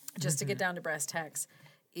 just to get down to brass tacks,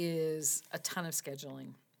 is a ton of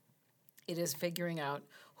scheduling. It is figuring out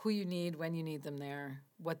who you need, when you need them there,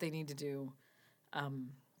 what they need to do.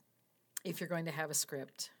 If you're going to have a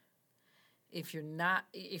script. If you're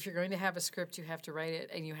going to have a script, you have to write it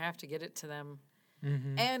and you have to get it to them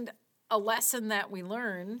And a lesson that we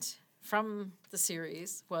learned from the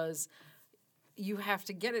series was you have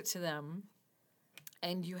to get it to them,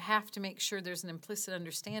 and you have to make sure there's an implicit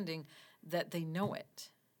understanding that they know it,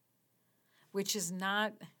 which is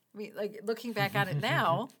not, I mean, like looking back on it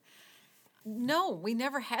now, no, we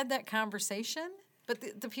never had that conversation,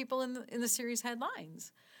 but the people in the series had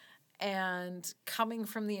lines. And coming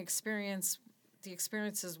from the experiences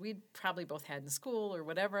we'd probably both had in school or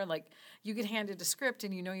whatever, like you get handed a script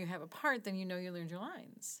and you know you have a part, then you know you learned your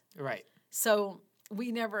lines. Right. So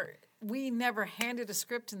we never handed a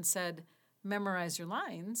script and said, memorize your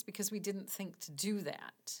lines, because we didn't think to do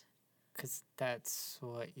that. Because that's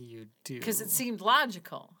what you do. Because it seemed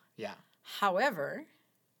logical. Yeah. However,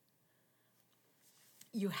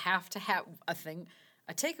 you have to have a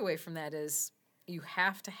takeaway from that is you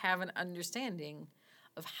have to have an understanding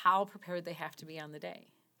of how prepared they have to be on the day.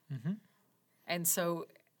 And so...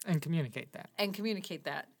 And communicate that.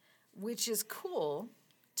 Which is cool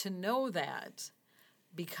to know that,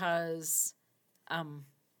 because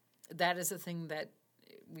that is a thing that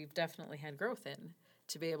we've definitely had growth in,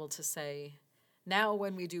 to be able to say, now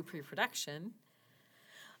when we do pre-production,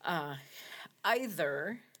 now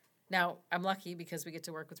I'm lucky because we get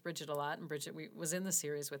to work with Bridget a lot, and Bridget was in the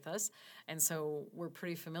series with us, and so we're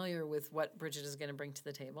pretty familiar with what Bridget is going to bring to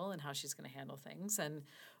the table and how she's going to handle things, and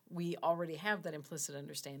we already have that implicit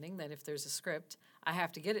understanding that if there's a script, I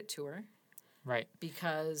have to get it to her. Right.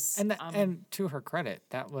 Because and to her credit,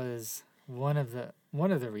 that was one of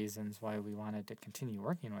the reasons why we wanted to continue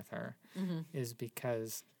working with her, is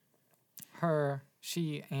because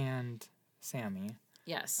she and Sammy,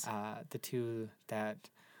 yes, the two that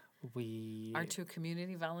our two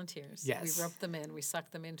community volunteers. Yes. We roped them in. We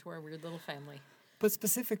sucked them into our weird little family. But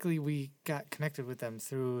specifically, we got connected with them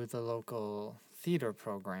through the local theater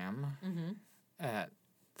program at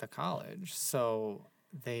the college. So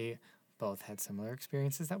they both had similar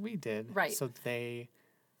experiences that we did. Right. So they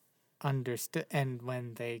understood. And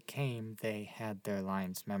when they came, they had their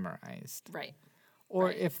lines memorized. Right. Or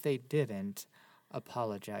right. if they didn't,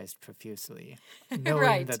 apologized profusely, knowing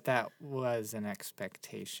right. that was an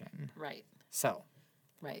expectation. Right. So.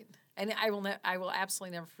 Right. And I will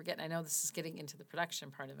absolutely never forget, and I know this is getting into the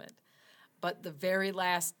production part of it, but the very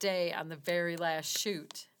last day on the very last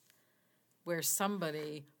shoot, where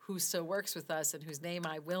somebody who still works with us and whose name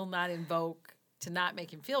I will not invoke to not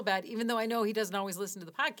make him feel bad, even though I know he doesn't always listen to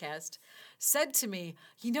the podcast, said to me,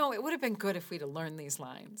 it would have been good if we'd have learned these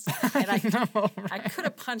lines. And I could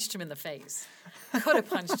have punched him in the face.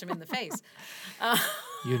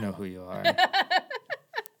 You know who you are.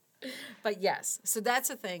 But yes, so that's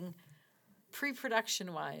a thing,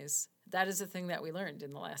 pre-production-wise, that is a thing that we learned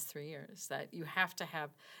in the last 3 years, that you have to have,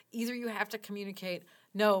 either you have to communicate,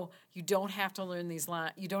 no, you don't have to learn these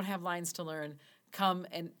lines, you don't have lines to learn, come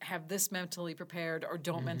and have this mentally prepared, or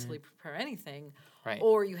don't mentally prepare anything, right.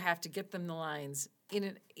 Or you have to get them the lines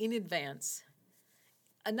in advance,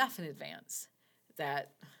 enough in advance,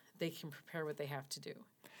 that they can prepare what they have to do.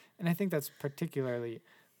 And I think that's particularly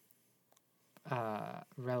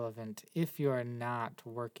relevant if you're not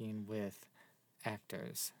working with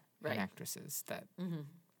actors right. and actresses. That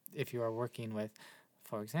if you are working with,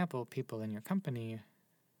 for example, people in your company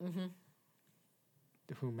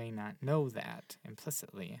who may not know that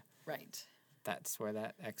implicitly, right? That's where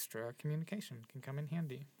that extra communication can come in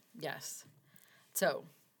handy. Yes. So,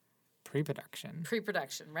 pre-production,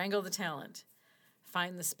 wrangle the talent,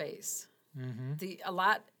 find the space.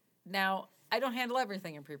 Now, I don't handle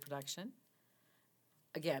everything in pre-production.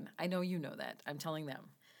 Again, I know you know that. I'm telling them.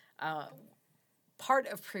 Part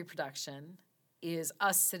of pre-production is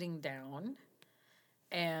us sitting down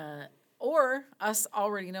or us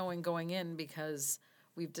already knowing going in, because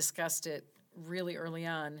we've discussed it really early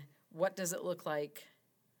on. What does it look like?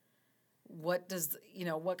 What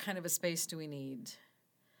kind of a space do we need?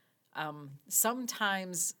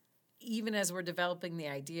 Sometimes, even as we're developing the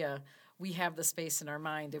idea, we have the space in our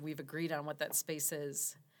mind and we've agreed on what that space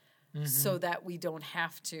is, so that we don't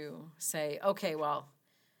have to say, okay, well,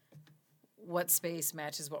 what space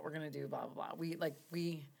matches what we're going to do, blah, blah,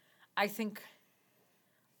 blah. I think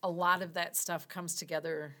a lot of that stuff comes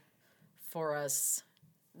together for us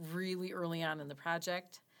really early on in the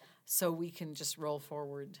project, so we can just roll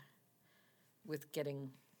forward with getting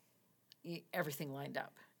everything lined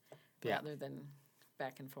up rather than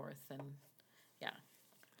back and forth. And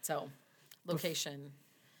so location,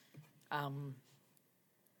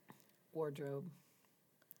 wardrobe.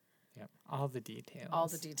 Yep, all the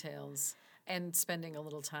details. And spending a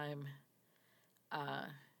little time.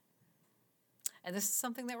 And this is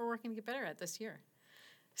something that we're working to get better at this year.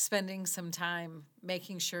 Spending some time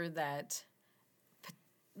making sure that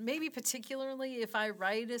maybe particularly if I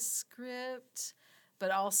write a script,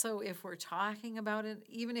 but also if we're talking about it,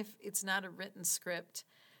 even if it's not a written script,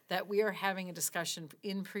 that we are having a discussion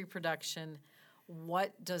in pre-production,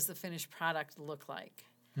 what does the finished product look like?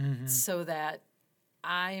 So that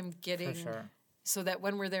I am getting, sure. so that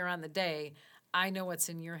when we're there on the day, I know what's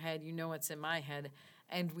in your head, you know what's in my head,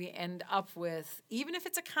 and we end up with, even if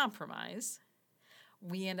it's a compromise,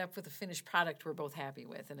 we end up with a finished product we're both happy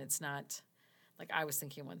with, and it's not like I was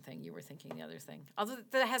thinking one thing, you were thinking the other thing. Although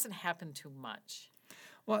that hasn't happened too much.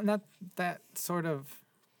 Well, and that sort of,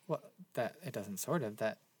 well, that it doesn't sort of,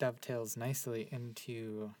 that dovetails nicely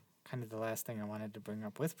into kind of the last thing I wanted to bring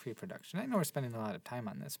up with pre-production. I know we're spending a lot of time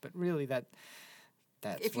on this, but really that's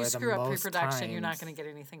If you where screw the up most pre-production, you're not times- going to get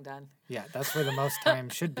anything done. Yeah, that's where the most time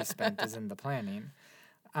should be spent is in the planning.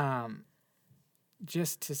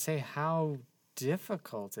 Just to say how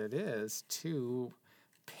difficult it is to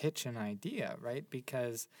pitch an idea, right?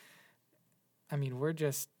 Because, I mean, we're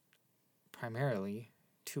just primarily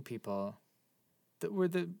two people that we're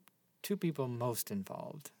the two people most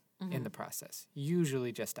involved in the process,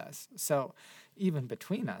 usually just us. So even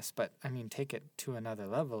between us, but I mean, take it to another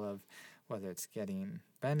level of whether it's getting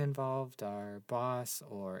Ben involved, our boss,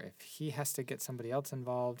 or if he has to get somebody else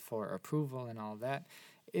involved for approval and all that,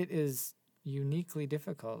 it is uniquely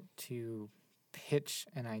difficult to pitch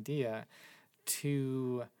an idea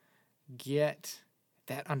to get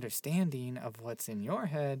that understanding of what's in your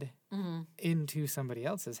head into somebody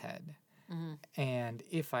else's head. And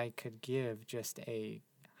if I could give just a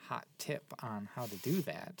hot tip on how to do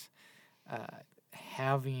that,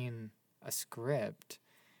 having a script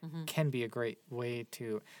can be a great way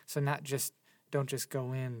to, so don't just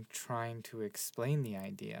go in trying to explain the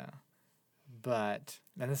idea, but,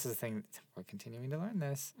 and this is the thing, we're continuing to learn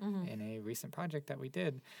this in a recent project that we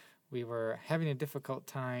did. We were having a difficult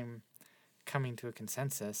time coming to a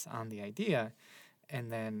consensus on the idea, and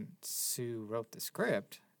then Sue wrote the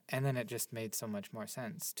script, and then it just made so much more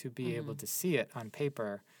sense to be able to see it on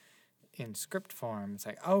paper in script form. It's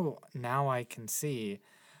like, oh, now I can see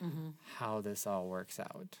how this all works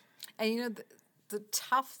out. And you know, the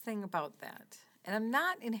tough thing about that, and I'm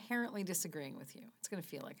not inherently disagreeing with you. It's going to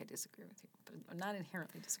feel like I disagree with you, but I'm not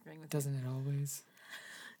inherently disagreeing with you. Doesn't it always?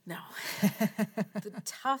 No. The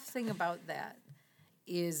tough thing about that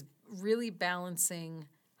is really balancing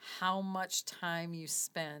how much time you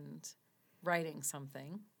spend writing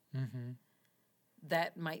something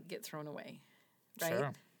that might get thrown away, right?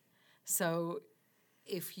 Sure. So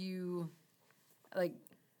if you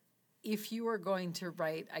are going to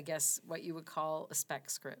write, I guess, what you would call a spec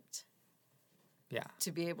script Yeah.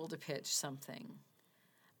 to be able to pitch something,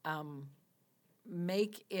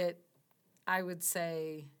 make it, I would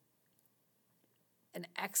say, an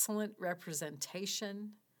excellent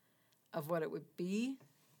representation of what it would be,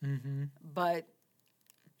 but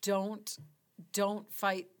don't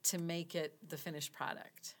fight to make it the finished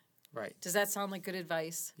product. Right. Does that sound like good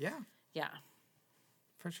advice? Yeah, Yeah.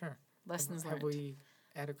 for sure. Lessons Have learned. we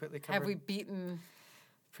adequately covered Have we beaten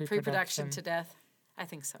pre-production to death? I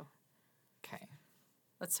think so. Okay.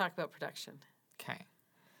 Let's talk about production. Okay.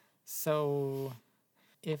 So,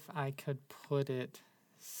 if I could put it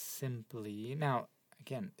simply, now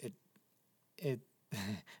again, it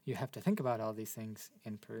you have to think about all these things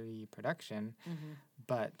in pre-production,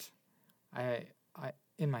 but I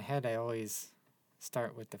in my head I always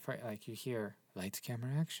start with the like you hear lights,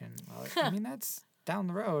 camera, action. Well, I mean that's down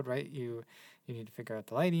the road, right? You need to figure out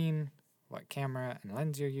the lighting, what camera and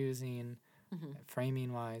lens you're using,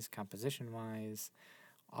 framing wise, composition wise,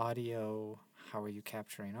 audio, how are you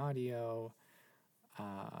capturing audio?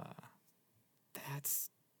 That's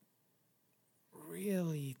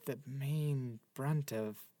really the main brunt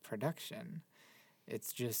of production.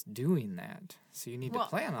 It's just doing that. So you need to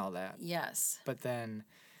plan all that. Yes. But then,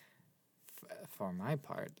 for my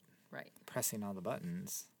part, Right. pressing all the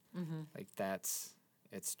buttons, like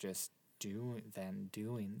it's just doing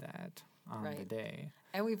that on the Right. day.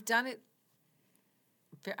 And we've done it,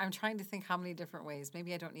 I'm trying to think how many different ways.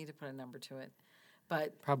 Maybe I don't need to put a number to it.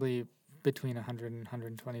 But Probably between 100 and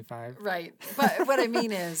 125. right. But what I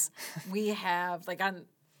mean is we have, like on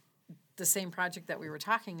the same project that we were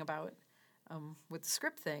talking about with the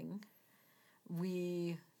script thing,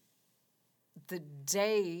 the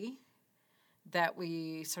day that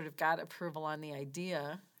we sort of got approval on the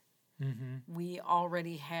idea, we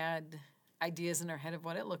already had ideas in our head of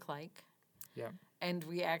what it looked like. Yeah. And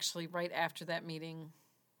we actually, right after that meeting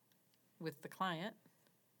with the client,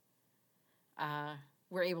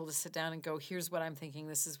 we're able to sit down and go, here's what I'm thinking,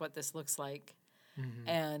 this is what this looks like.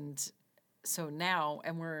 And so now,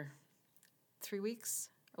 and we're 3 weeks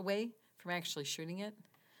away from actually shooting it.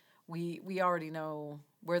 we already know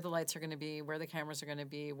where the lights are going to be, where the cameras are going to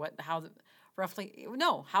be, how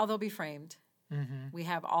they'll be framed. Mm-hmm. We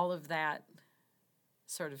have all of that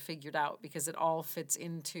sort of figured out because it all fits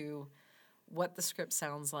into what the script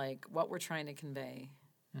sounds like, what we're trying to convey.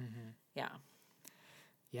 Mm-hmm. Yeah.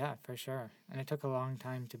 Yeah, for sure. And it took a long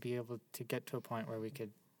time to be able to get to a point where we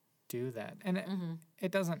could do that. And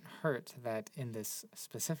it doesn't hurt that in this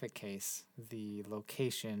specific case, the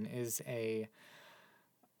location is a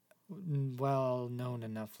well-known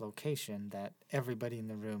enough location that everybody in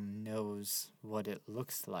the room knows what it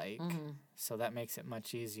looks like. So that makes it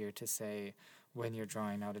much easier to say, when you're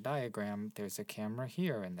drawing out a diagram, there's a camera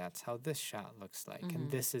here, and that's how this shot looks like, and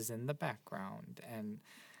this is in the background. And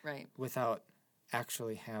Right. without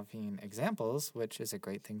actually having examples, which is a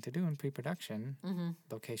great thing to do in pre-production,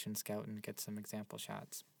 location scout and get some example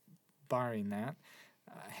shots. Barring that,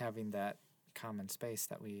 having that common space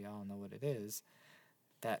that we all know what it is,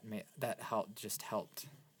 that helped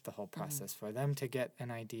the whole process for them to get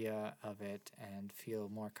an idea of it and feel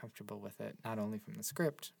more comfortable with it, not only from the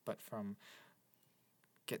script, but from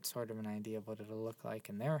get sort of an idea of what it'll look like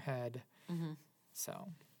in their head. So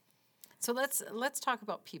let's talk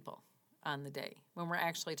about people on the day when we're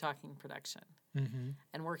actually talking production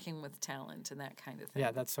and working with talent and that kind of thing.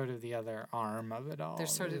 yeah, that's sort of the other arm of it all.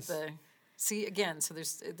 There's sort of so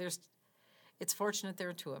there's it's fortunate there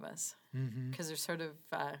are two of us because there's sort of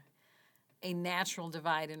a natural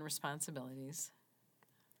divide in responsibilities.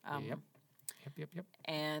 Yep.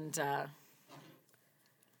 And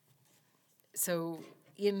so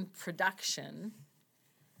in production,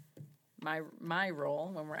 my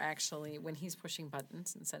role when he's pushing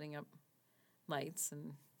buttons and setting up lights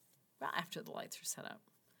and after the lights are set up,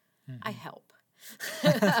 I help.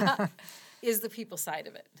 Is the people side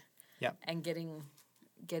of it. Yep. And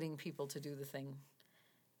getting people to do the thing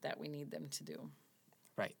that we need them to do.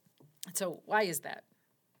 Right. So why is that?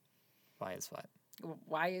 Why is what?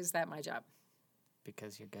 Why is that my job?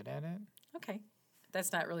 Because you're good at it? Okay.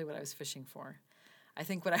 That's not really what I was fishing for. I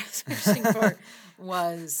think what I was fishing for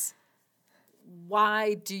was,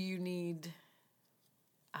 why do you need,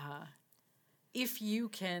 if you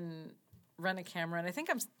can run a camera, and I think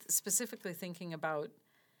I'm specifically thinking about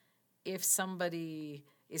if somebody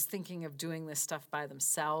is thinking of doing this stuff by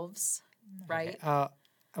themselves, right?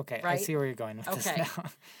 Okay. Right? I see where you're going with this now.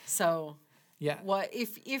 So Yeah. what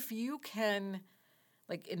if you can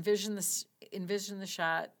like envision the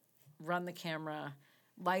shot, run the camera,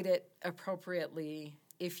 light it appropriately,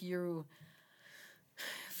 if you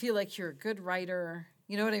feel like you're a good writer,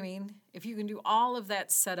 you know what I mean? If you can do all of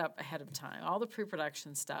that setup ahead of time, all the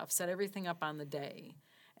pre-production stuff, set everything up on the day,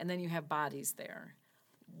 and then you have bodies there,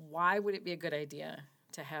 why would it be a good idea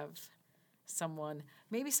to have someone,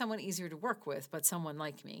 maybe someone easier to work with, but someone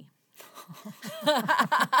like me,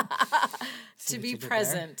 to be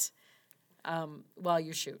present while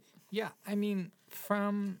you shoot? Yeah, I mean,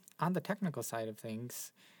 from on the technical side of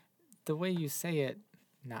things, the way you say it,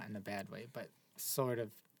 not in a bad way, but sort of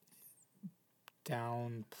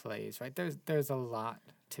downplays, right? There's a lot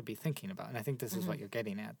to be thinking about, and I think this is what you're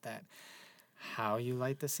getting at, that how you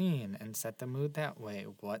light the scene and set the mood that way.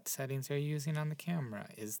 What settings are you using on the camera?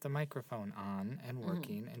 Is the microphone on and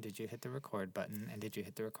working? And did you hit the record button? And did you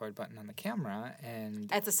hit the record button on the camera?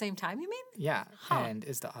 And At the same time, you mean? yeah. Huh. And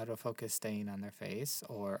is the autofocus staying on their face,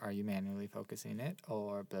 or are you manually focusing it,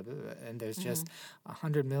 or blah, blah, blah. And there's just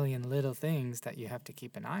 100 million little things that you have to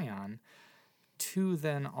keep an eye on to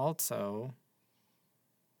then also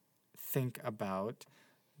think about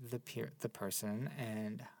the person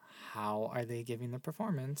and how are they giving the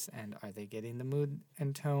performance, and are they getting the mood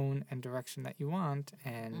and tone and direction that you want?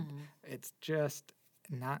 And it's just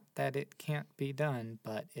not that it can't be done,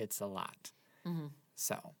 but it's a lot.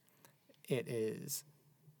 So it is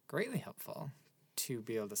greatly helpful to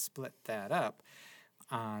be able to split that up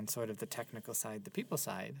on sort of the technical side, the people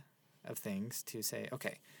side of things, to say,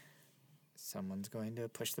 okay, someone's going to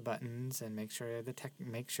push the buttons and make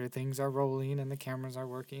sure things are rolling and the cameras are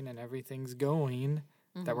working and everything's going,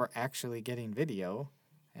 that we're actually getting video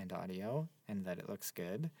and audio and that it looks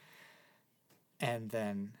good. And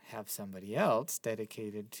then have somebody else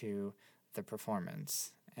dedicated to the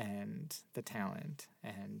performance and the talent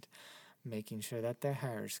and making sure that their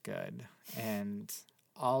hair's good and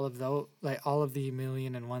all of the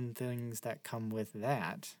million and one things that come with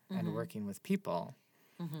that and working with people.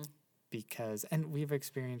 Because, and we've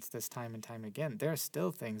experienced this time and time again, there are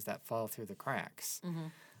still things that fall through the cracks,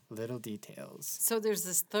 little details. So there's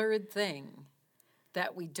this third thing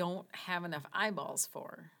that we don't have enough eyeballs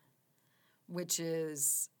for, which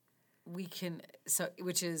is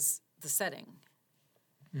the setting.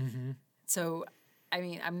 So I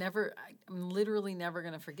mean, I'm literally never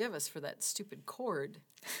going to forgive us for that stupid cord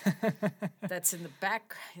that's in the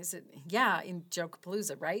back. Is it? Yeah, in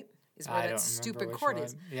Jokapalooza, right? Is where I that don't stupid remember which cord one.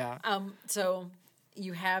 is. Yeah. So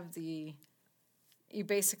you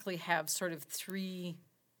basically have sort of 3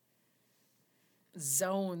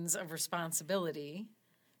 zones of responsibility,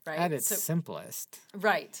 right? At its simplest.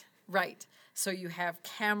 Right. So you have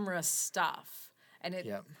camera stuff, and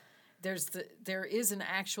Yep. there is an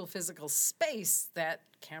actual physical space that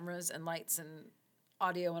cameras and lights and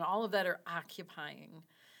audio and all of that are occupying.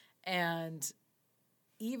 And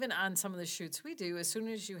even on some of the shoots we do, as soon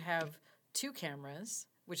as you have 2 cameras,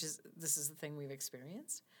 this is the thing we've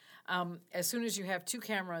experienced, as soon as you have 2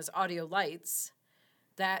 cameras, audio, lights,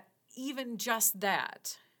 that even just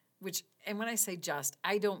that, and when I say just,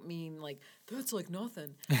 I don't mean like, that's like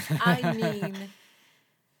nothing. I mean,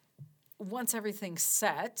 once everything's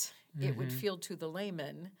set, it would feel to the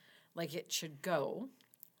layman like it should go.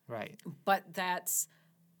 Right. But that's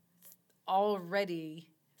already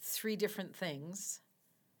 3 different things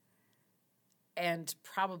and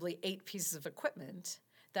probably 8 pieces of equipment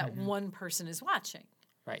that one person is watching.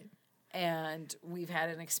 Right. And we've had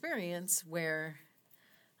an experience where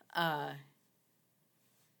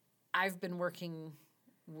I've been working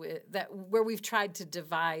where we've tried to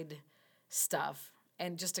divide stuff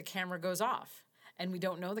and just a camera goes off and we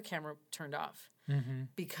don't know the camera turned off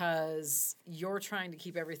because you're trying to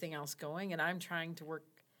keep everything else going and I'm trying to work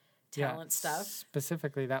talent stuff.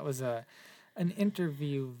 Specifically, that was an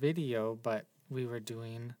interview video, but we were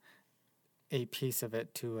doing a piece of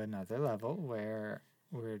it to another level where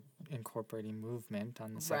we're incorporating movement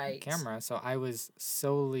on the second camera. So I was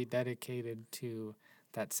solely dedicated to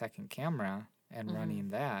that second camera and running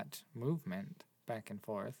that movement back and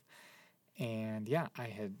forth. And yeah, I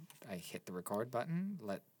hit the record button,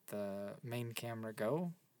 let the main camera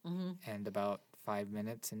go, and about 5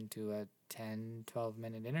 minutes into a 10,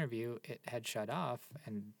 12-minute interview, it had shut off,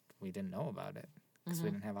 and we didn't know about it because we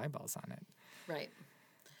didn't have eyeballs on it. Right.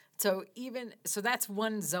 So that's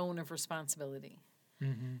one zone of responsibility.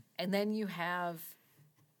 And then you have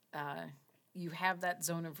that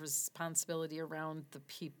zone of responsibility around the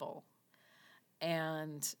people.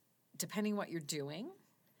 And depending what you're doing,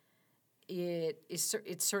 it's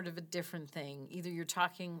sort of a different thing. Either you're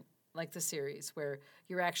talking like the series where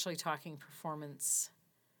you're actually talking performance.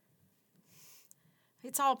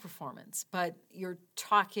 It's all performance, but you're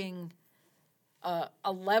talking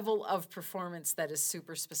a level of performance that is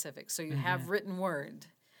super specific. So you have written word,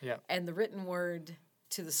 and the written word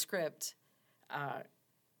to the script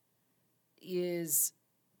is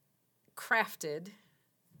crafted.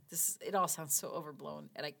 It all sounds so overblown,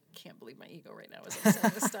 and I can't believe my ego right now as I'm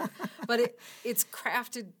saying this stuff. But it's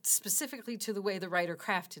crafted specifically to the way the writer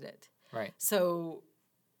crafted it. Right. So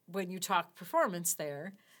when you talk performance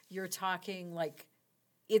there, you're talking like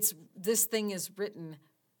this thing is written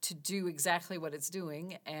to do exactly what it's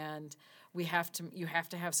doing, and you have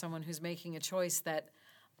to have someone who's making a choice that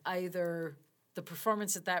either the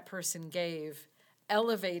performance that person gave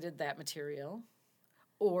elevated that material,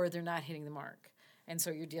 or they're not hitting the mark. And so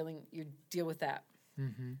you deal with that.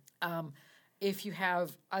 If you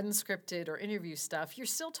have unscripted or interview stuff, you're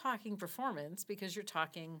still talking performance because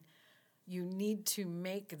you need to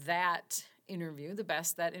make that interview the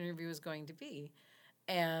best that interview is going to be.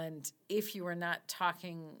 And if you are not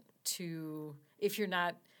if you're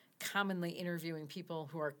not commonly interviewing people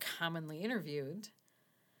who are commonly interviewed,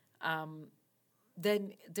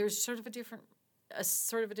 then there's sort of a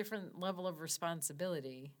different level of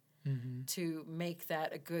responsibility to make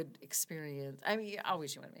that a good experience. I mean,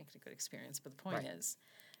 always you want to make it a good experience, but the point is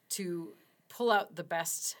to pull out the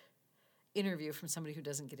best interview from somebody who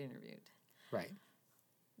doesn't get interviewed. Right.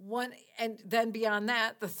 And then beyond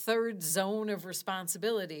that, the third zone of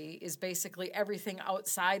responsibility is basically everything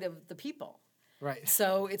outside of the people. Right.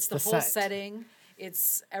 So it's the whole set. setting.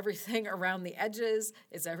 It's everything around the edges.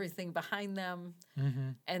 It's everything behind them.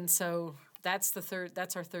 And so that's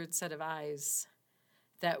our third set of eyes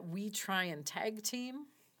that we try and tag team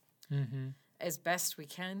as best we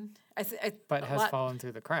can. But has fallen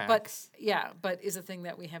through the cracks. But is a thing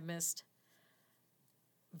that we have missed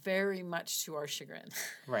very much to our chagrin.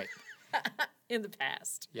 Right. In the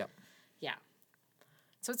past. Yep. Yeah.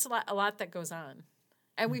 So it's a lot that goes on.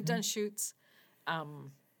 And we've done shoots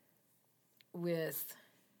with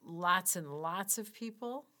lots and lots of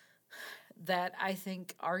people that I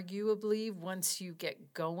think arguably once you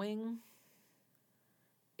get going,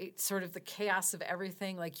 it's sort of the chaos of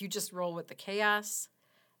everything. Like you just roll with the chaos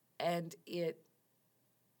and it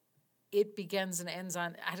begins and ends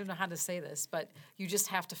on, I don't know how to say this, but you just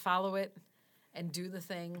have to follow it and do the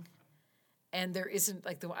thing. and there isn't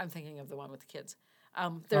like I'm thinking of the one with the kids.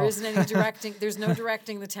 There isn't any directing. There's no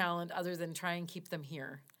directing the talent other than try and keep them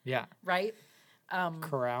here, Yeah. right?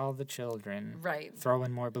 Corral the children. Right. Throw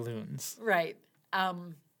in more balloons. Right.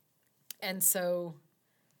 And so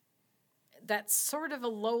that's sort of a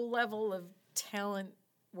low level of talent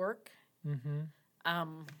work,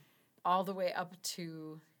 all the way up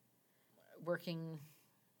to working,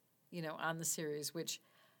 on the series, which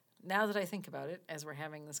now that I think about it, as we're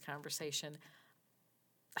having this conversation,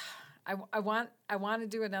 I want to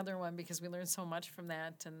do another one because we learned so much from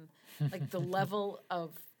that, and like the level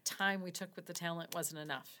of time we took with the talent wasn't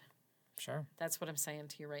enough. Sure. That's what I'm saying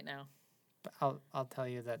to you right now. But I'll tell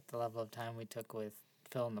you that the level of time we took with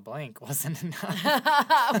fill in the blank wasn't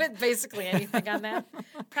enough. With basically anything on that?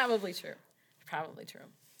 Probably true. Probably true.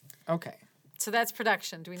 Okay. So that's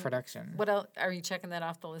production. Production. What else? Are you checking that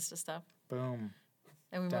off the list of stuff? Boom.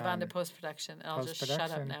 And we move on to Done. post-production. And I'll just shut up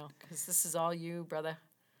Post-production. now because this is all you, brother.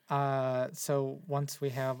 So once we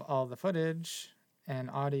have all the footage and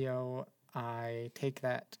audio, I take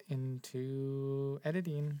that into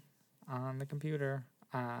editing on the computer.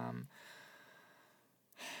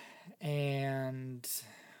 And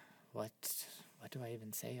what do I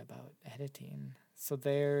even say about editing? So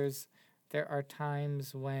there are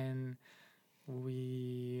times when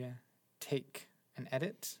we take an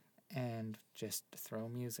edit and just throw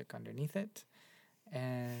music underneath it.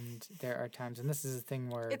 And there are times, and this is a thing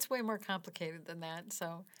where It's way more complicated than that.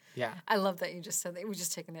 So yeah, I love that you just said that. We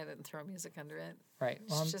just take an edit and throw music under it. right.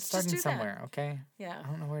 Well, I'm Just starting do that. somewhere, okay? Yeah. I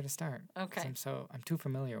don't know where to start. 'Cause Okay. I'm too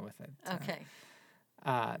familiar with it. Okay.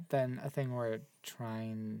 Then a thing we're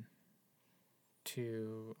trying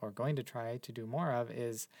to, or going to try to do more of,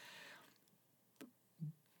 is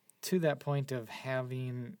to that point of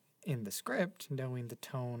having in the script, knowing the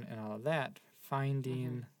tone and all of that,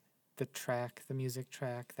 finding the music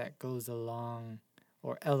track that goes along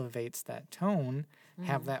or elevates that tone,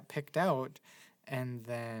 have that picked out, and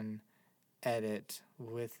then edit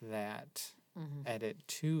with that, edit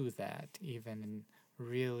to that even, and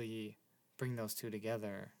really bring those two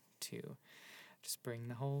together to just bring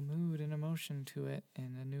the whole mood and emotion to it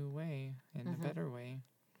in a new way, in a better way.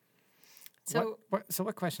 So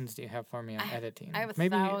What questions do you have for me on editing? I have a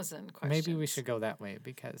maybe, 1,000 questions. Maybe we should go that way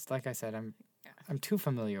because, like I said, I'm too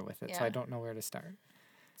familiar with it, so Yeah. I don't know where to start.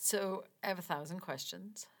 So I have 1,000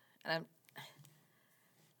 questions. And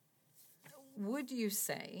would you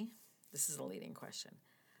say, this is a leading question,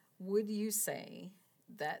 would you say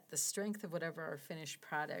that the strength of whatever our finished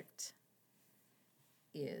product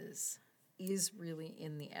is really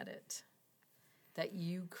in the edit? That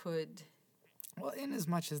you could... Well, in as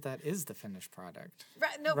much as that is the finished product.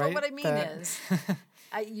 Right, no, right? but what I mean That- is,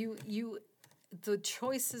 the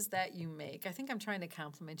choices that you make, I think I'm trying to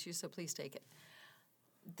compliment you, so please take it.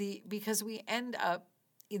 Because we end up,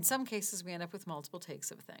 in some cases, we end up with multiple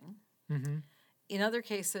takes of a thing. In other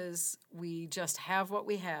cases, we just have what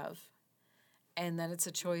we have, and then it's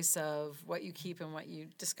a choice of what you keep and what you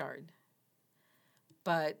discard.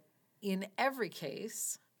 But in every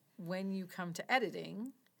case, when you come to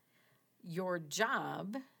editing, your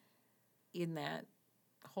job in that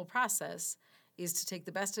whole process is to take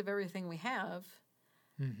the best of everything we have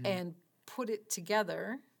and put it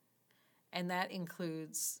together, and that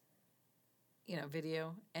includes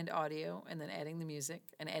video and audio, and then adding the music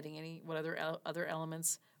and adding what other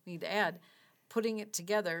elements we need to add, putting it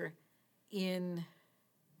together in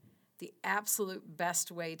the absolute best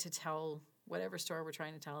way to tell whatever story we're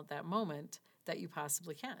trying to tell at that moment that you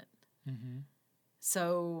possibly can.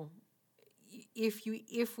 So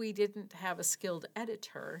if we didn't have a skilled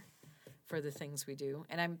editor for the things we do,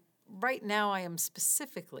 and right now I am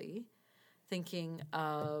specifically thinking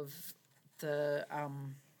of the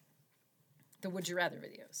Would You Rather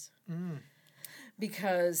videos.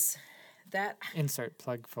 Because that... Insert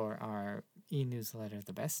plug for our e-newsletter,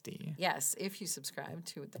 The Bestie. Yes, if you subscribe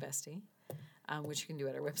to The Bestie, which you can do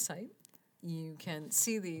at our website, you can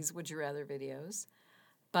see these Would You Rather videos.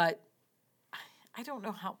 But I don't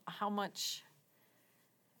know how much...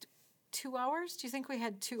 2 hours? Do you think we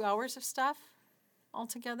had 2 hours of stuff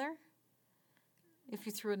altogether? If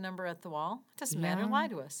you threw a number at the wall? It doesn't matter. Yeah, Lie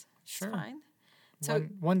to us. sure. It's fine. So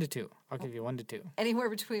 1 to 2. I'll give you 1 to 2. anywhere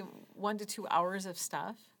between 1 to 2 hours of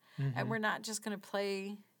stuff. And we're not just going to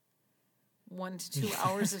play 1 to 2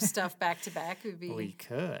 hours of stuff back to back. It would be We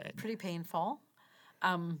could pretty painful.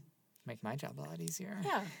 make my job a lot easier.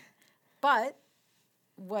 Yeah. But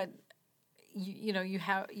what you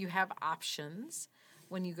have options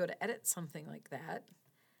when you go to edit something like that.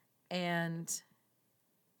 And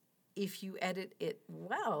if you edit it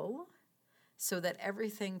well so that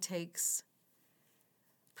everything takes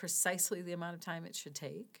precisely the amount of time it should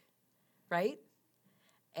take, right?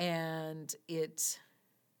 And it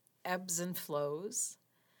ebbs and flows.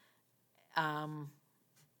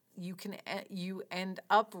 You end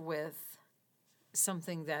up with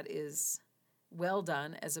something that is well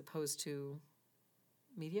done as opposed to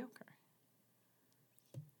mediocre.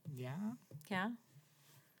 Yeah. Yeah.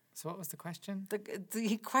 So what was the question?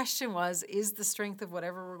 The question was, is the strength of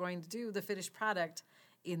whatever we're going to do the finished product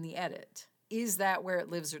in the edit? Is that where it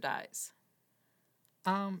lives or dies?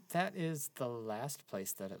 That is the last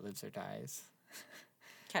place that it lives or dies.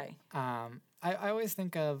 Okay. I always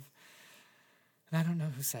think of, and I don't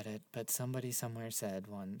know who said it, but somebody somewhere said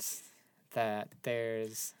once that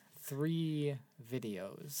there's 3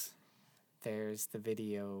 videos. There's the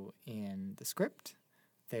video in the script,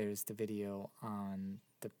 there's the video on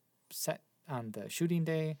the set on the shooting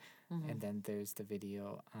day, and then there's the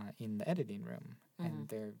video in the editing room. And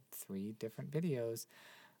they're 3 different videos,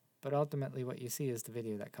 but ultimately what you see is the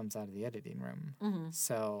video that comes out of the editing room.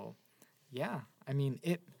 So, yeah, I mean,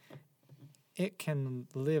 it can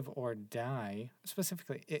live or die.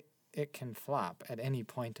 Specifically, it can flop at any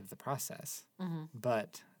point of the process.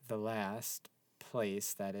 But the last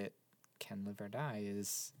place that it can live or die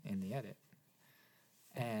is in the edit.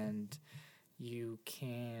 And you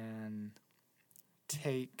can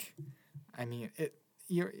take, I mean,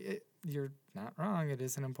 you're not wrong. It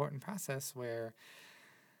is an important process where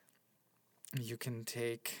you can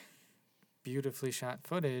take beautifully shot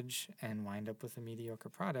footage and wind up with a mediocre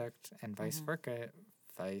product, and vice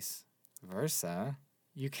versa.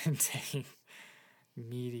 You can take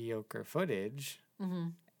mediocre footage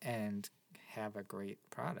and have a great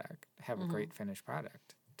product, have a great finished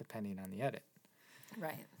product, depending on the edit.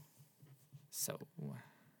 Right. So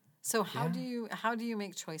how do you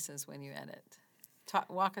make choices when you edit?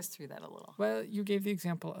 Walk us through that a little. Well, you gave the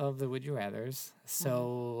example of the Would You Rathers,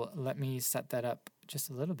 so let me set that up just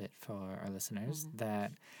a little bit for our listeners,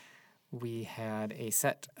 that we had a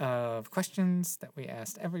set of questions that we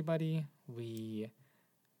asked everybody. We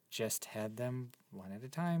just had them one at a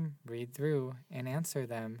time, read through and answer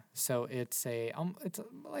them. So it's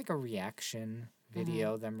like a reaction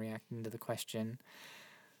video, them reacting to the question.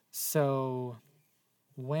 So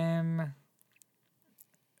when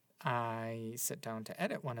I sit down to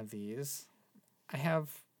edit one of these, I'm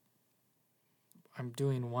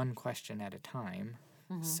doing one question at a time.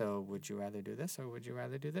 So would you rather do this or would you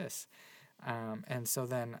rather do this? And so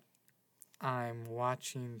then I'm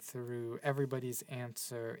watching through everybody's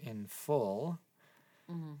answer in full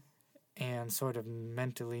and sort of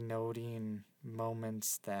mentally noting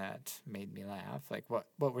moments that made me laugh. Like what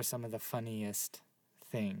were some of the funniest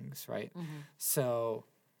things, right? So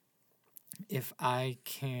if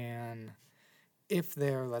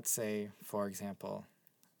there, let's say, for example,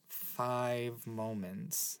 5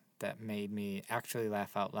 moments that made me actually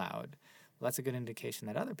laugh out loud, well, that's a good indication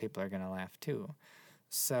that other people are going to laugh too.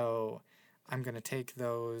 So I'm going to take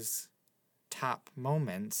those top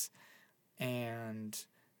moments and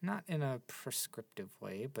not in a prescriptive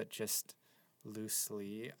way, but just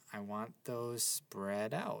loosely, I want those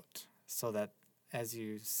spread out so that, as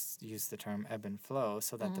you use the term ebb and flow,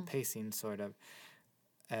 so that the pacing sort of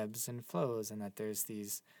ebbs and flows and that there's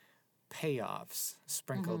these payoffs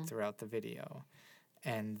sprinkled throughout the video.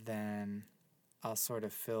 And then I'll sort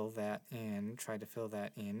of try to fill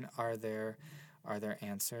that in. Are there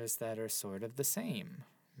answers that are sort of the same?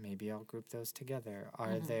 Maybe I'll group those together.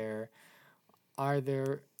 Are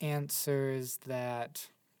there answers that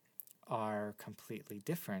are completely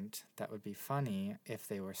different that would be funny if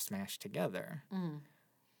they were smashed together,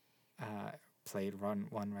 played one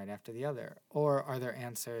right after the other? Or are there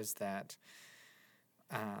answers that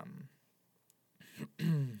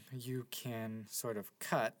you can sort of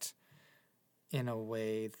cut in a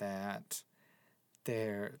way that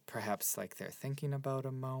they're perhaps like they're thinking about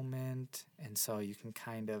a moment, and so you can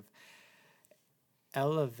kind of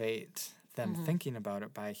elevate them thinking about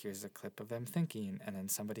it by, here's a clip of them thinking, and then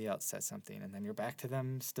somebody else says something, and then you're back to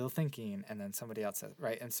them still thinking, and then somebody else says,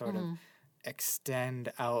 right, and sort of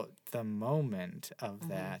extend out the moment of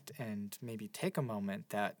that, and maybe take a moment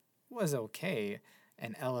that was okay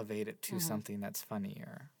and elevate it to something that's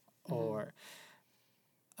funnier. Or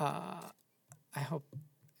I hope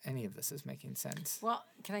any of this is making sense. Well,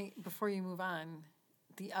 can I, before you move on,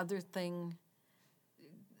 the other thing,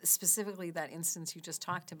 specifically that instance you just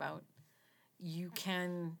talked about, you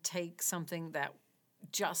can take something that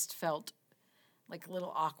just felt like a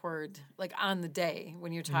little awkward, like on the day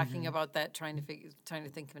when you're talking about that, trying to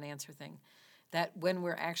think of an answer thing, that when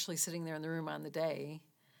we're actually sitting there in the room on the day,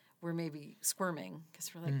 we're maybe squirming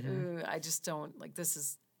because we're like, ooh, I just don't, like, this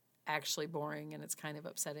is actually boring and it's kind of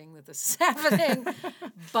upsetting that this is happening.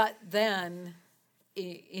 But then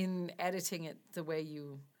in editing it the way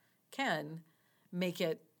you can, make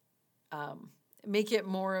it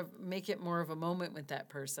more of a moment with that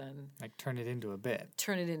person. Like turn it into a bit.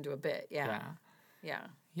 Turn it into a bit. Yeah.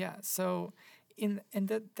 Yeah. So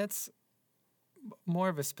that's more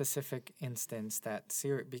of a specific instance that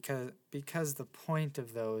because the point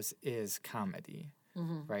of those is comedy,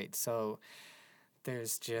 right? So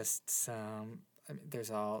there's just there's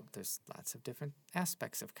lots of different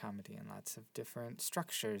aspects of comedy and lots of different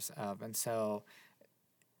structures of, and so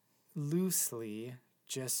loosely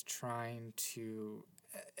just trying to,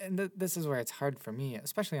 and this is where it's hard for me,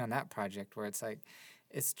 especially on that project where it's like,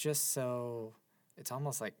 it's just so, it's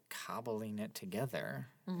almost like cobbling it together,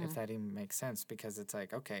 if that even makes sense, because it's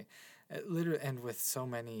like, okay, literally, and with so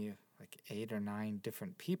many, like 8 or 9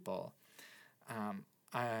 different people,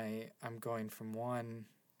 I'm going from one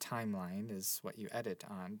timeline is what you edit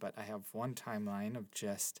on, but I have one timeline of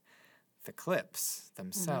just the clips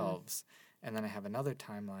themselves, and then I have another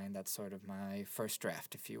timeline that's sort of my first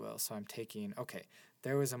draft, if you will. So I'm taking, okay,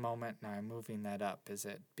 there was a moment, now I'm moving that up. Is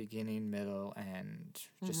it beginning, middle, and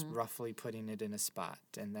just roughly putting it in a spot,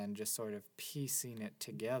 and then just sort of piecing it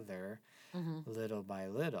together little by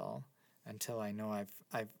little until I know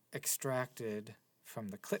I've extracted from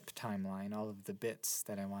the clip timeline all of the bits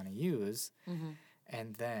that I want to use,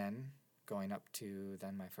 and then going up to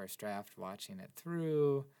then my first draft, watching it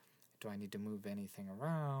through. Do I need to move anything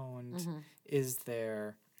around? Is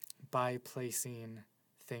there, by placing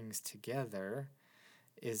things together,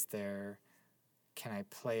 can I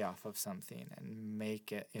play off of something and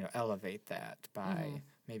make it, elevate that by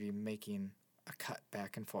maybe making a cut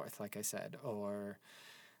back and forth, like I said, or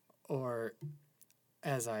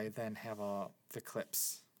as I then have all the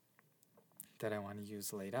clips that I want to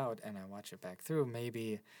use laid out and I watch it back through,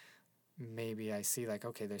 maybe I see like,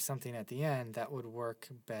 okay, there's something at the end that would work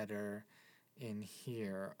better in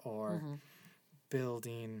here, or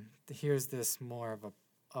building, here's this more of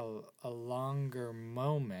a longer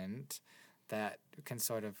moment that can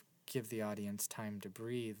sort of give the audience time to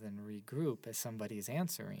breathe and regroup as somebody's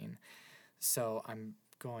answering. So I'm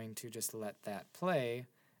going to just let that play,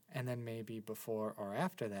 and then maybe before or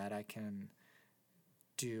after that I can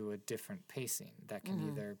do a different pacing that can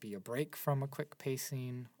either be a break from a quick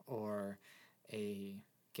pacing or a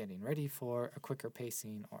getting ready for a quicker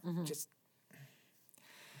pacing, or just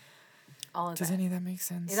all of does that. any of that make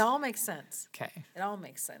sense? It all makes sense. Okay. It all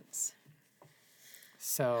makes sense.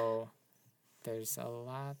 So there's a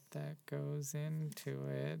lot that goes into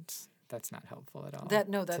it. That's not helpful at all. That's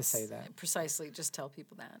to say that. Precisely. Just tell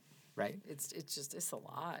people that. Right. It's a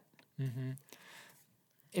lot.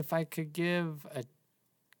 If I could give a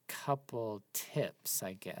couple tips,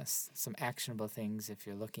 I guess, some actionable things if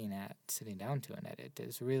you're looking at sitting down to an edit,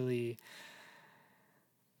 is really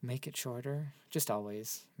make it shorter. Just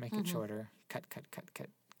always make it shorter.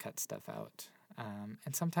 Cut stuff out.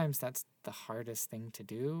 And sometimes that's the hardest thing to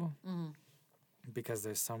do because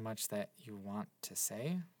there's so much that you want to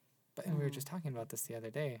say. But and we were just talking about this the other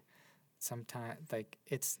day. Sometimes, like,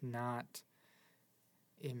 it's not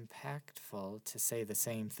impactful to say the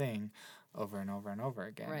same thing over and over and over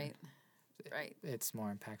again. Right. It's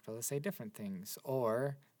more impactful to say different things.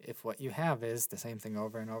 Or if what you have is the same thing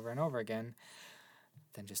over and over and over again,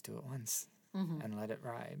 then just do it once and let it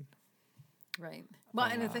ride. Right. Well,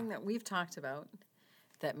 and the thing that we've talked about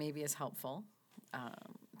that maybe is helpful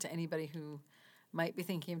to anybody who might be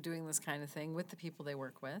thinking of doing this kind of thing with the people they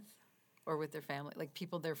work with or with their family, like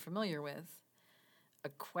people they're familiar with, a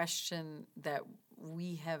question that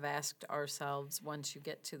we have asked ourselves once you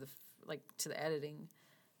get to the editing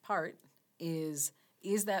part is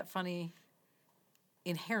that funny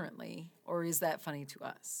inherently, or is that funny to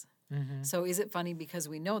us? So is it funny because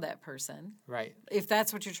we know that person? Right. If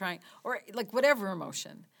that's what you're trying, or like whatever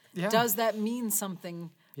emotion, does that mean something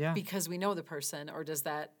because we know the person, or does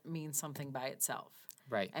that mean something by itself?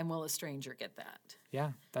 Right. And will a stranger get that?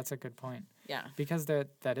 Yeah, that's a good point. Yeah. Because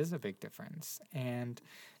that is a big difference. And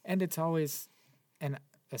it's always, and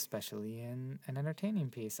especially in an entertaining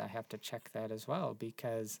piece, I have to check that as well,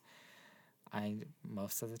 because I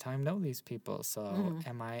most of the time know these people. So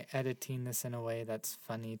am I editing this in a way that's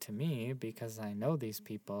funny to me because I know these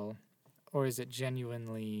people, or is it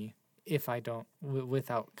genuinely, if I don't,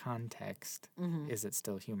 without context, is it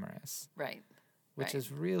still humorous? Right. Which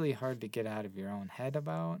is really hard to get out of your own head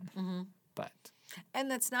about. But.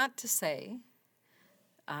 And that's not to say,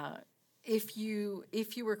 if you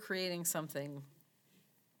were creating something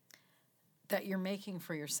that you're making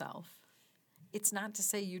for yourself, it's not to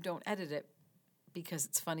say you don't edit it because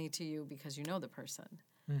it's funny to you because you know the person.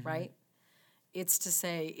 right? It's to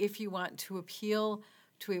say, if you want to appeal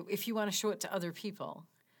to, if you want to show it to other people,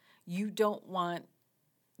 you don't want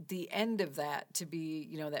the end of that to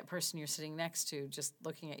be, that person you're sitting next to just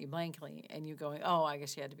looking at you blankly and you going, oh, I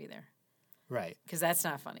guess you had to be there. Right. Because that's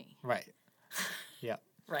not funny. Right. Yeah.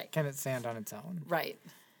 Right. Can it stand on its own? Right.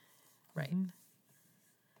 Right.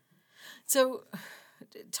 So,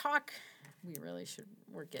 we really should,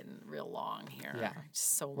 we're getting real long here. Yeah.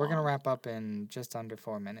 Just so long. We're going to wrap up in just under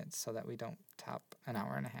 4 minutes so that we don't top an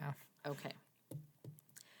hour and a half. Okay.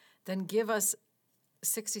 Then give us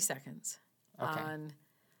 60 seconds Okay. on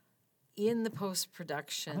in the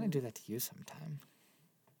post-production. I'm going to do that to you sometime.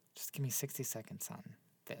 Just give me 60 seconds on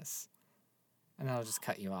this. And I'll just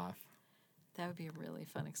cut you off. That would be a really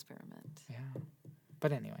fun experiment. Yeah.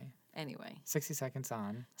 But anyway, Anyway, 60 seconds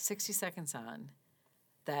on. 60 seconds on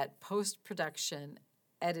that post-production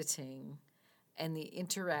editing and the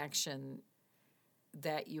interaction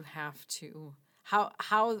that you have to,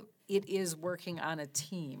 how it is working on a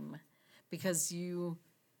team, because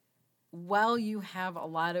while you have a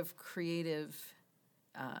lot of creative,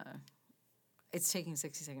 it's taking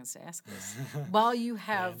 60 seconds to ask this, while you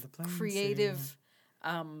have the plane creative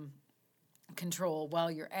control while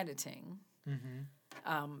you're editing,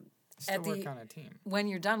 Still at work the- on a team. when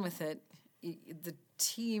you're done with it, the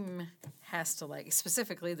team has to like,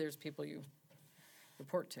 specifically there's people you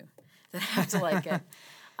report to that have to like it.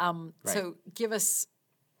 So give us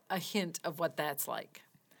a hint of what that's like.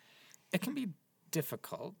 It can be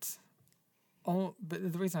difficult. But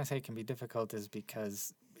the reason I say it can be difficult is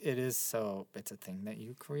because it's a thing that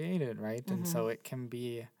you created, right? And so it can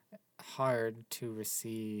be hard to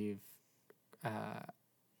receive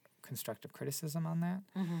constructive criticism on that.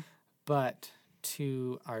 But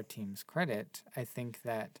to our team's credit, I think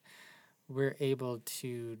that we're able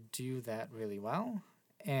to do that really well.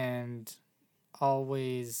 And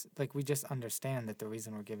always, like, we just understand that the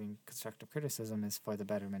reason we're giving constructive criticism is for the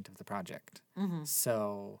betterment of the project.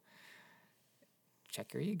 So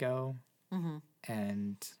check your ego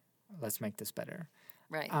and let's make this better.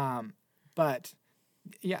 Right. But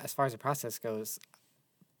yeah, as far as the process goes,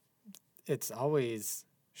 it's always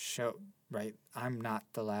right? I'm not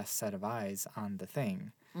the last set of eyes on the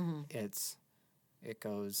thing. It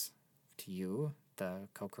goes to you, the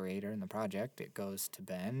co-creator in the project. It goes to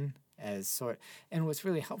Ben and what's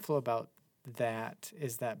really helpful about that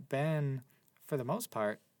is that Ben, for the most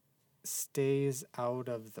part, stays out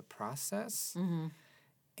of the process.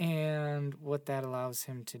 And what that allows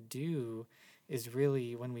him to do is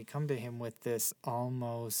really, when we come to him with this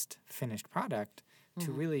almost finished product,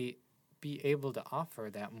 to really be able to offer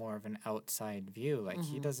that more of an outside view. Like,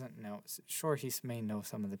 he doesn't know. Sure, he may know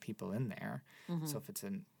some of the people in there. So if it's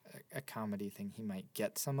a comedy thing, he might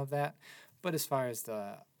get some of that. But as far as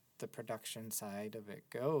the production side of it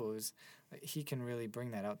goes, he can really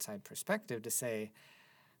bring that outside perspective to say,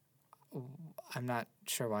 I'm not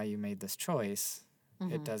sure why you made this choice.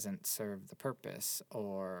 It doesn't serve the purpose,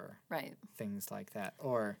 or things like that.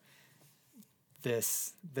 Or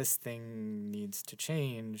this thing needs to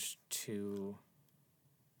change to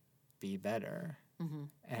be better.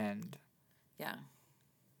 And Yeah.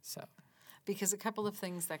 so. Because a couple of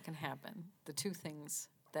things that can happen, the two things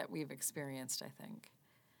that we've experienced, I think,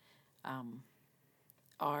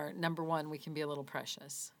 are, number one, we can be a little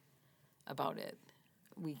precious about it.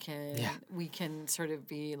 We can sort of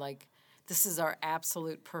be like, this is our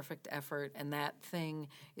absolute perfect effort, and that thing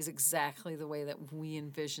is exactly the way that we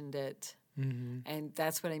envisioned it. And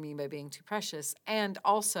that's what I mean by being too precious. And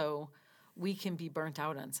also, we can be burnt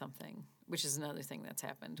out on something, which is another thing that's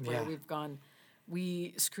happened, where we've gone,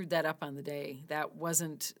 we screwed that up on the day. That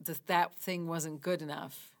thing wasn't good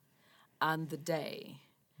enough on the day.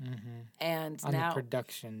 And On now, the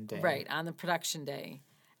production day. right, on the production day.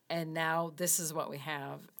 And now this is what we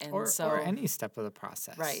have. And Or any step of the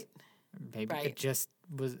process. Right. Maybe Right. it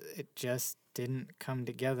just didn't come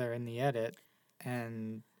together in the edit,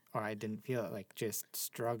 or I didn't feel it, like, just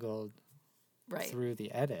struggled through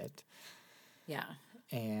the edit. Yeah.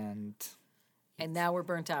 And now we're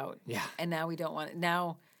burnt out. Yeah. And now we don't want it.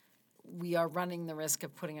 Now we are running the risk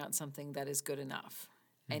of putting out something that is good enough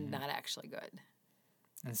and not actually good.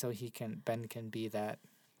 And so Ben can be that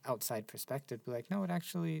outside perspective, be like, no,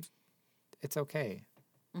 it's okay.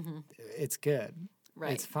 It's good.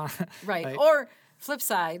 Right. It's fine. Right. Like, Or flip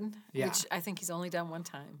side, Yeah. which I think he's only done one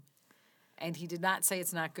time. And he did not say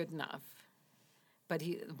it's not good enough. But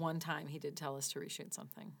one time he did tell us to reshoot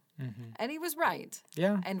something. And he was right.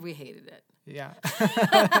 yeah. And we hated it. Yeah.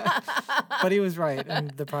 But he was right,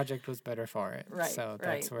 and the project was better for it. Right, So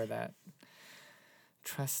that's right. where that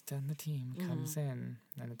trust in the team comes in.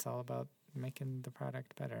 And it's all about making the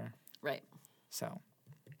product better. Right. So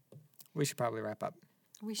we should probably wrap up.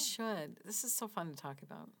 We should. This is so fun to talk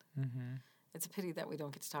about. Mm-hmm. It's a pity that we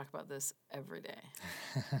don't get to talk about this every day.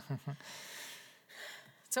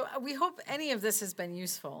 So we hope any of this has been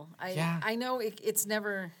useful. I know it's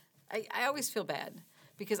never, I always feel bad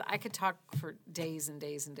because I could talk for days and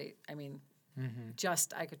days and days. I mean,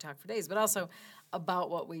 I could talk for days, but also about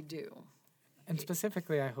what we do. And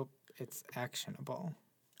specifically, I hope it's actionable.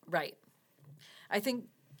 Right. I think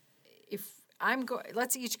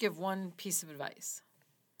let's each give one piece of advice.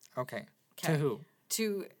 Okay. To who?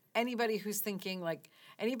 To anybody who's thinking, like,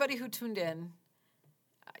 anybody who tuned in,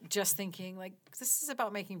 just thinking, like, this is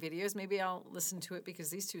about making videos. Maybe I'll listen to it because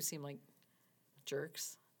these two seem like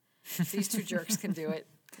jerks. These two jerks can do it.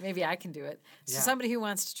 Maybe I can do it. So somebody who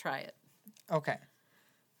wants to try it. Okay.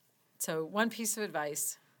 So one piece of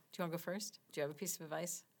advice. Do you want to go first? Do you have a piece of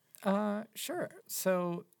advice? Sure.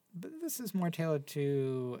 So this is more tailored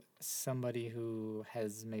to somebody who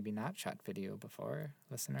has maybe not shot video before.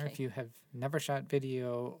 Listener, Okay. if you have never shot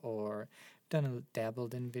video or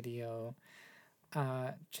dabbled in video,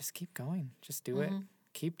 just keep going. Just do it.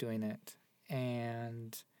 Keep doing it.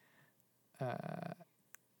 And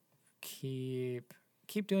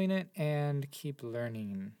keep doing it and keep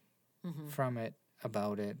learning from it,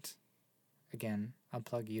 about it. Again, I'll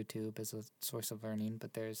plug YouTube as a source of learning,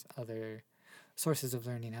 but there's other sources of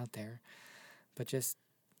learning out there. But just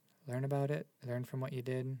learn about it, learn from what you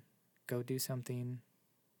did, go do something,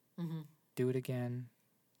 do it again,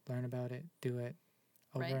 learn about it, do it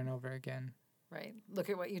over and over again. Right. Look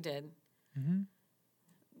at what you did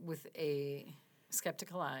with a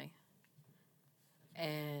skeptical eye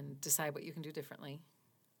and decide what you can do differently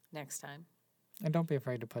next time. And don't be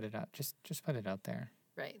afraid to put it out. Just put it out there.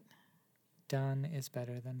 Right. Done is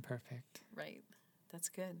better than perfect. Right. That's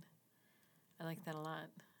good. I like that a lot.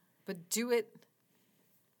 But do it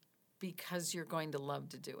because you're going to love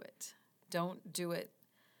to do it. Don't do it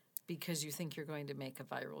because you think you're going to make a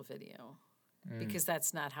viral video. Because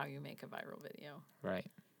that's not how you make a viral video. Right.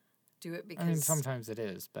 Do it because... I mean, sometimes it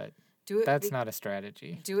is, but do it that's not a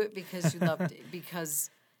strategy. Do it because you love it,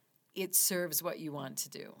 because it serves what you want to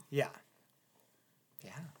do. Yeah.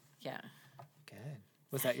 Yeah. Good.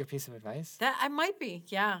 Was that your piece of advice? That I might be,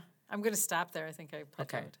 yeah. I'm going to stop there. I think I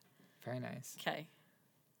put Okay. Very nice. Okay.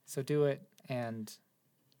 So do it, and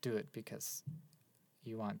do it because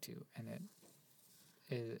you want to, and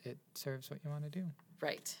it serves what you want to do.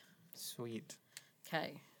 Right. Sweet.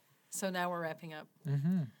 Okay. So now we're wrapping up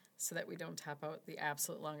so that we don't tap out the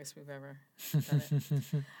absolute longest we've ever done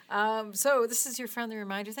it. So this is your friendly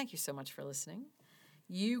reminder. Thank you so much for listening.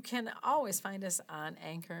 You can always find us on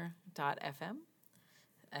anchor.fm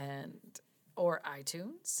or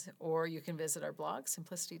iTunes, or you can visit our blog,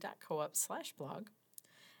 simplicity.coop/blog.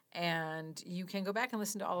 And you can go back and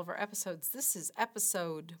listen to all of our episodes. This is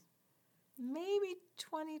episode maybe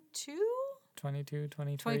 22? 22,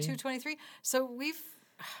 23. 22, 23. So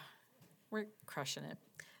we're crushing it.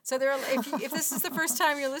 So there are, if this is the first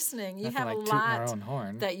time you're listening, you have a tooting our lot own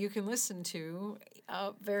horn. that you can listen to,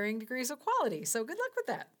 varying degrees of quality. So good luck with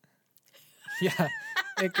that. Yeah,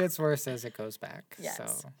 it gets worse as it goes back. Yes.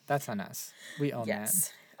 So that's on us. We own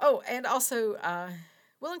that. Oh, and also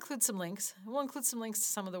we'll include some links. We'll include some links to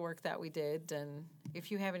some of the work that we did. And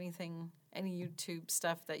if you have any YouTube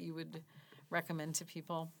stuff that you would recommend to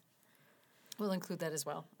people, we'll include that as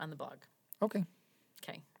well on the blog. Okay.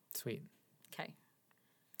 Okay. Sweet. Okay.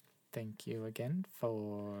 Thank you again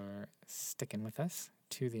for sticking with us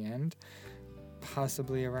to the end.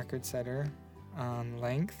 Possibly a record setter on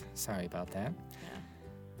length. Sorry about that. Yeah.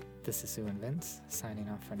 This is Sue and Vince signing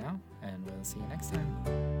off for now, and we'll see you next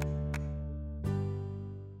time.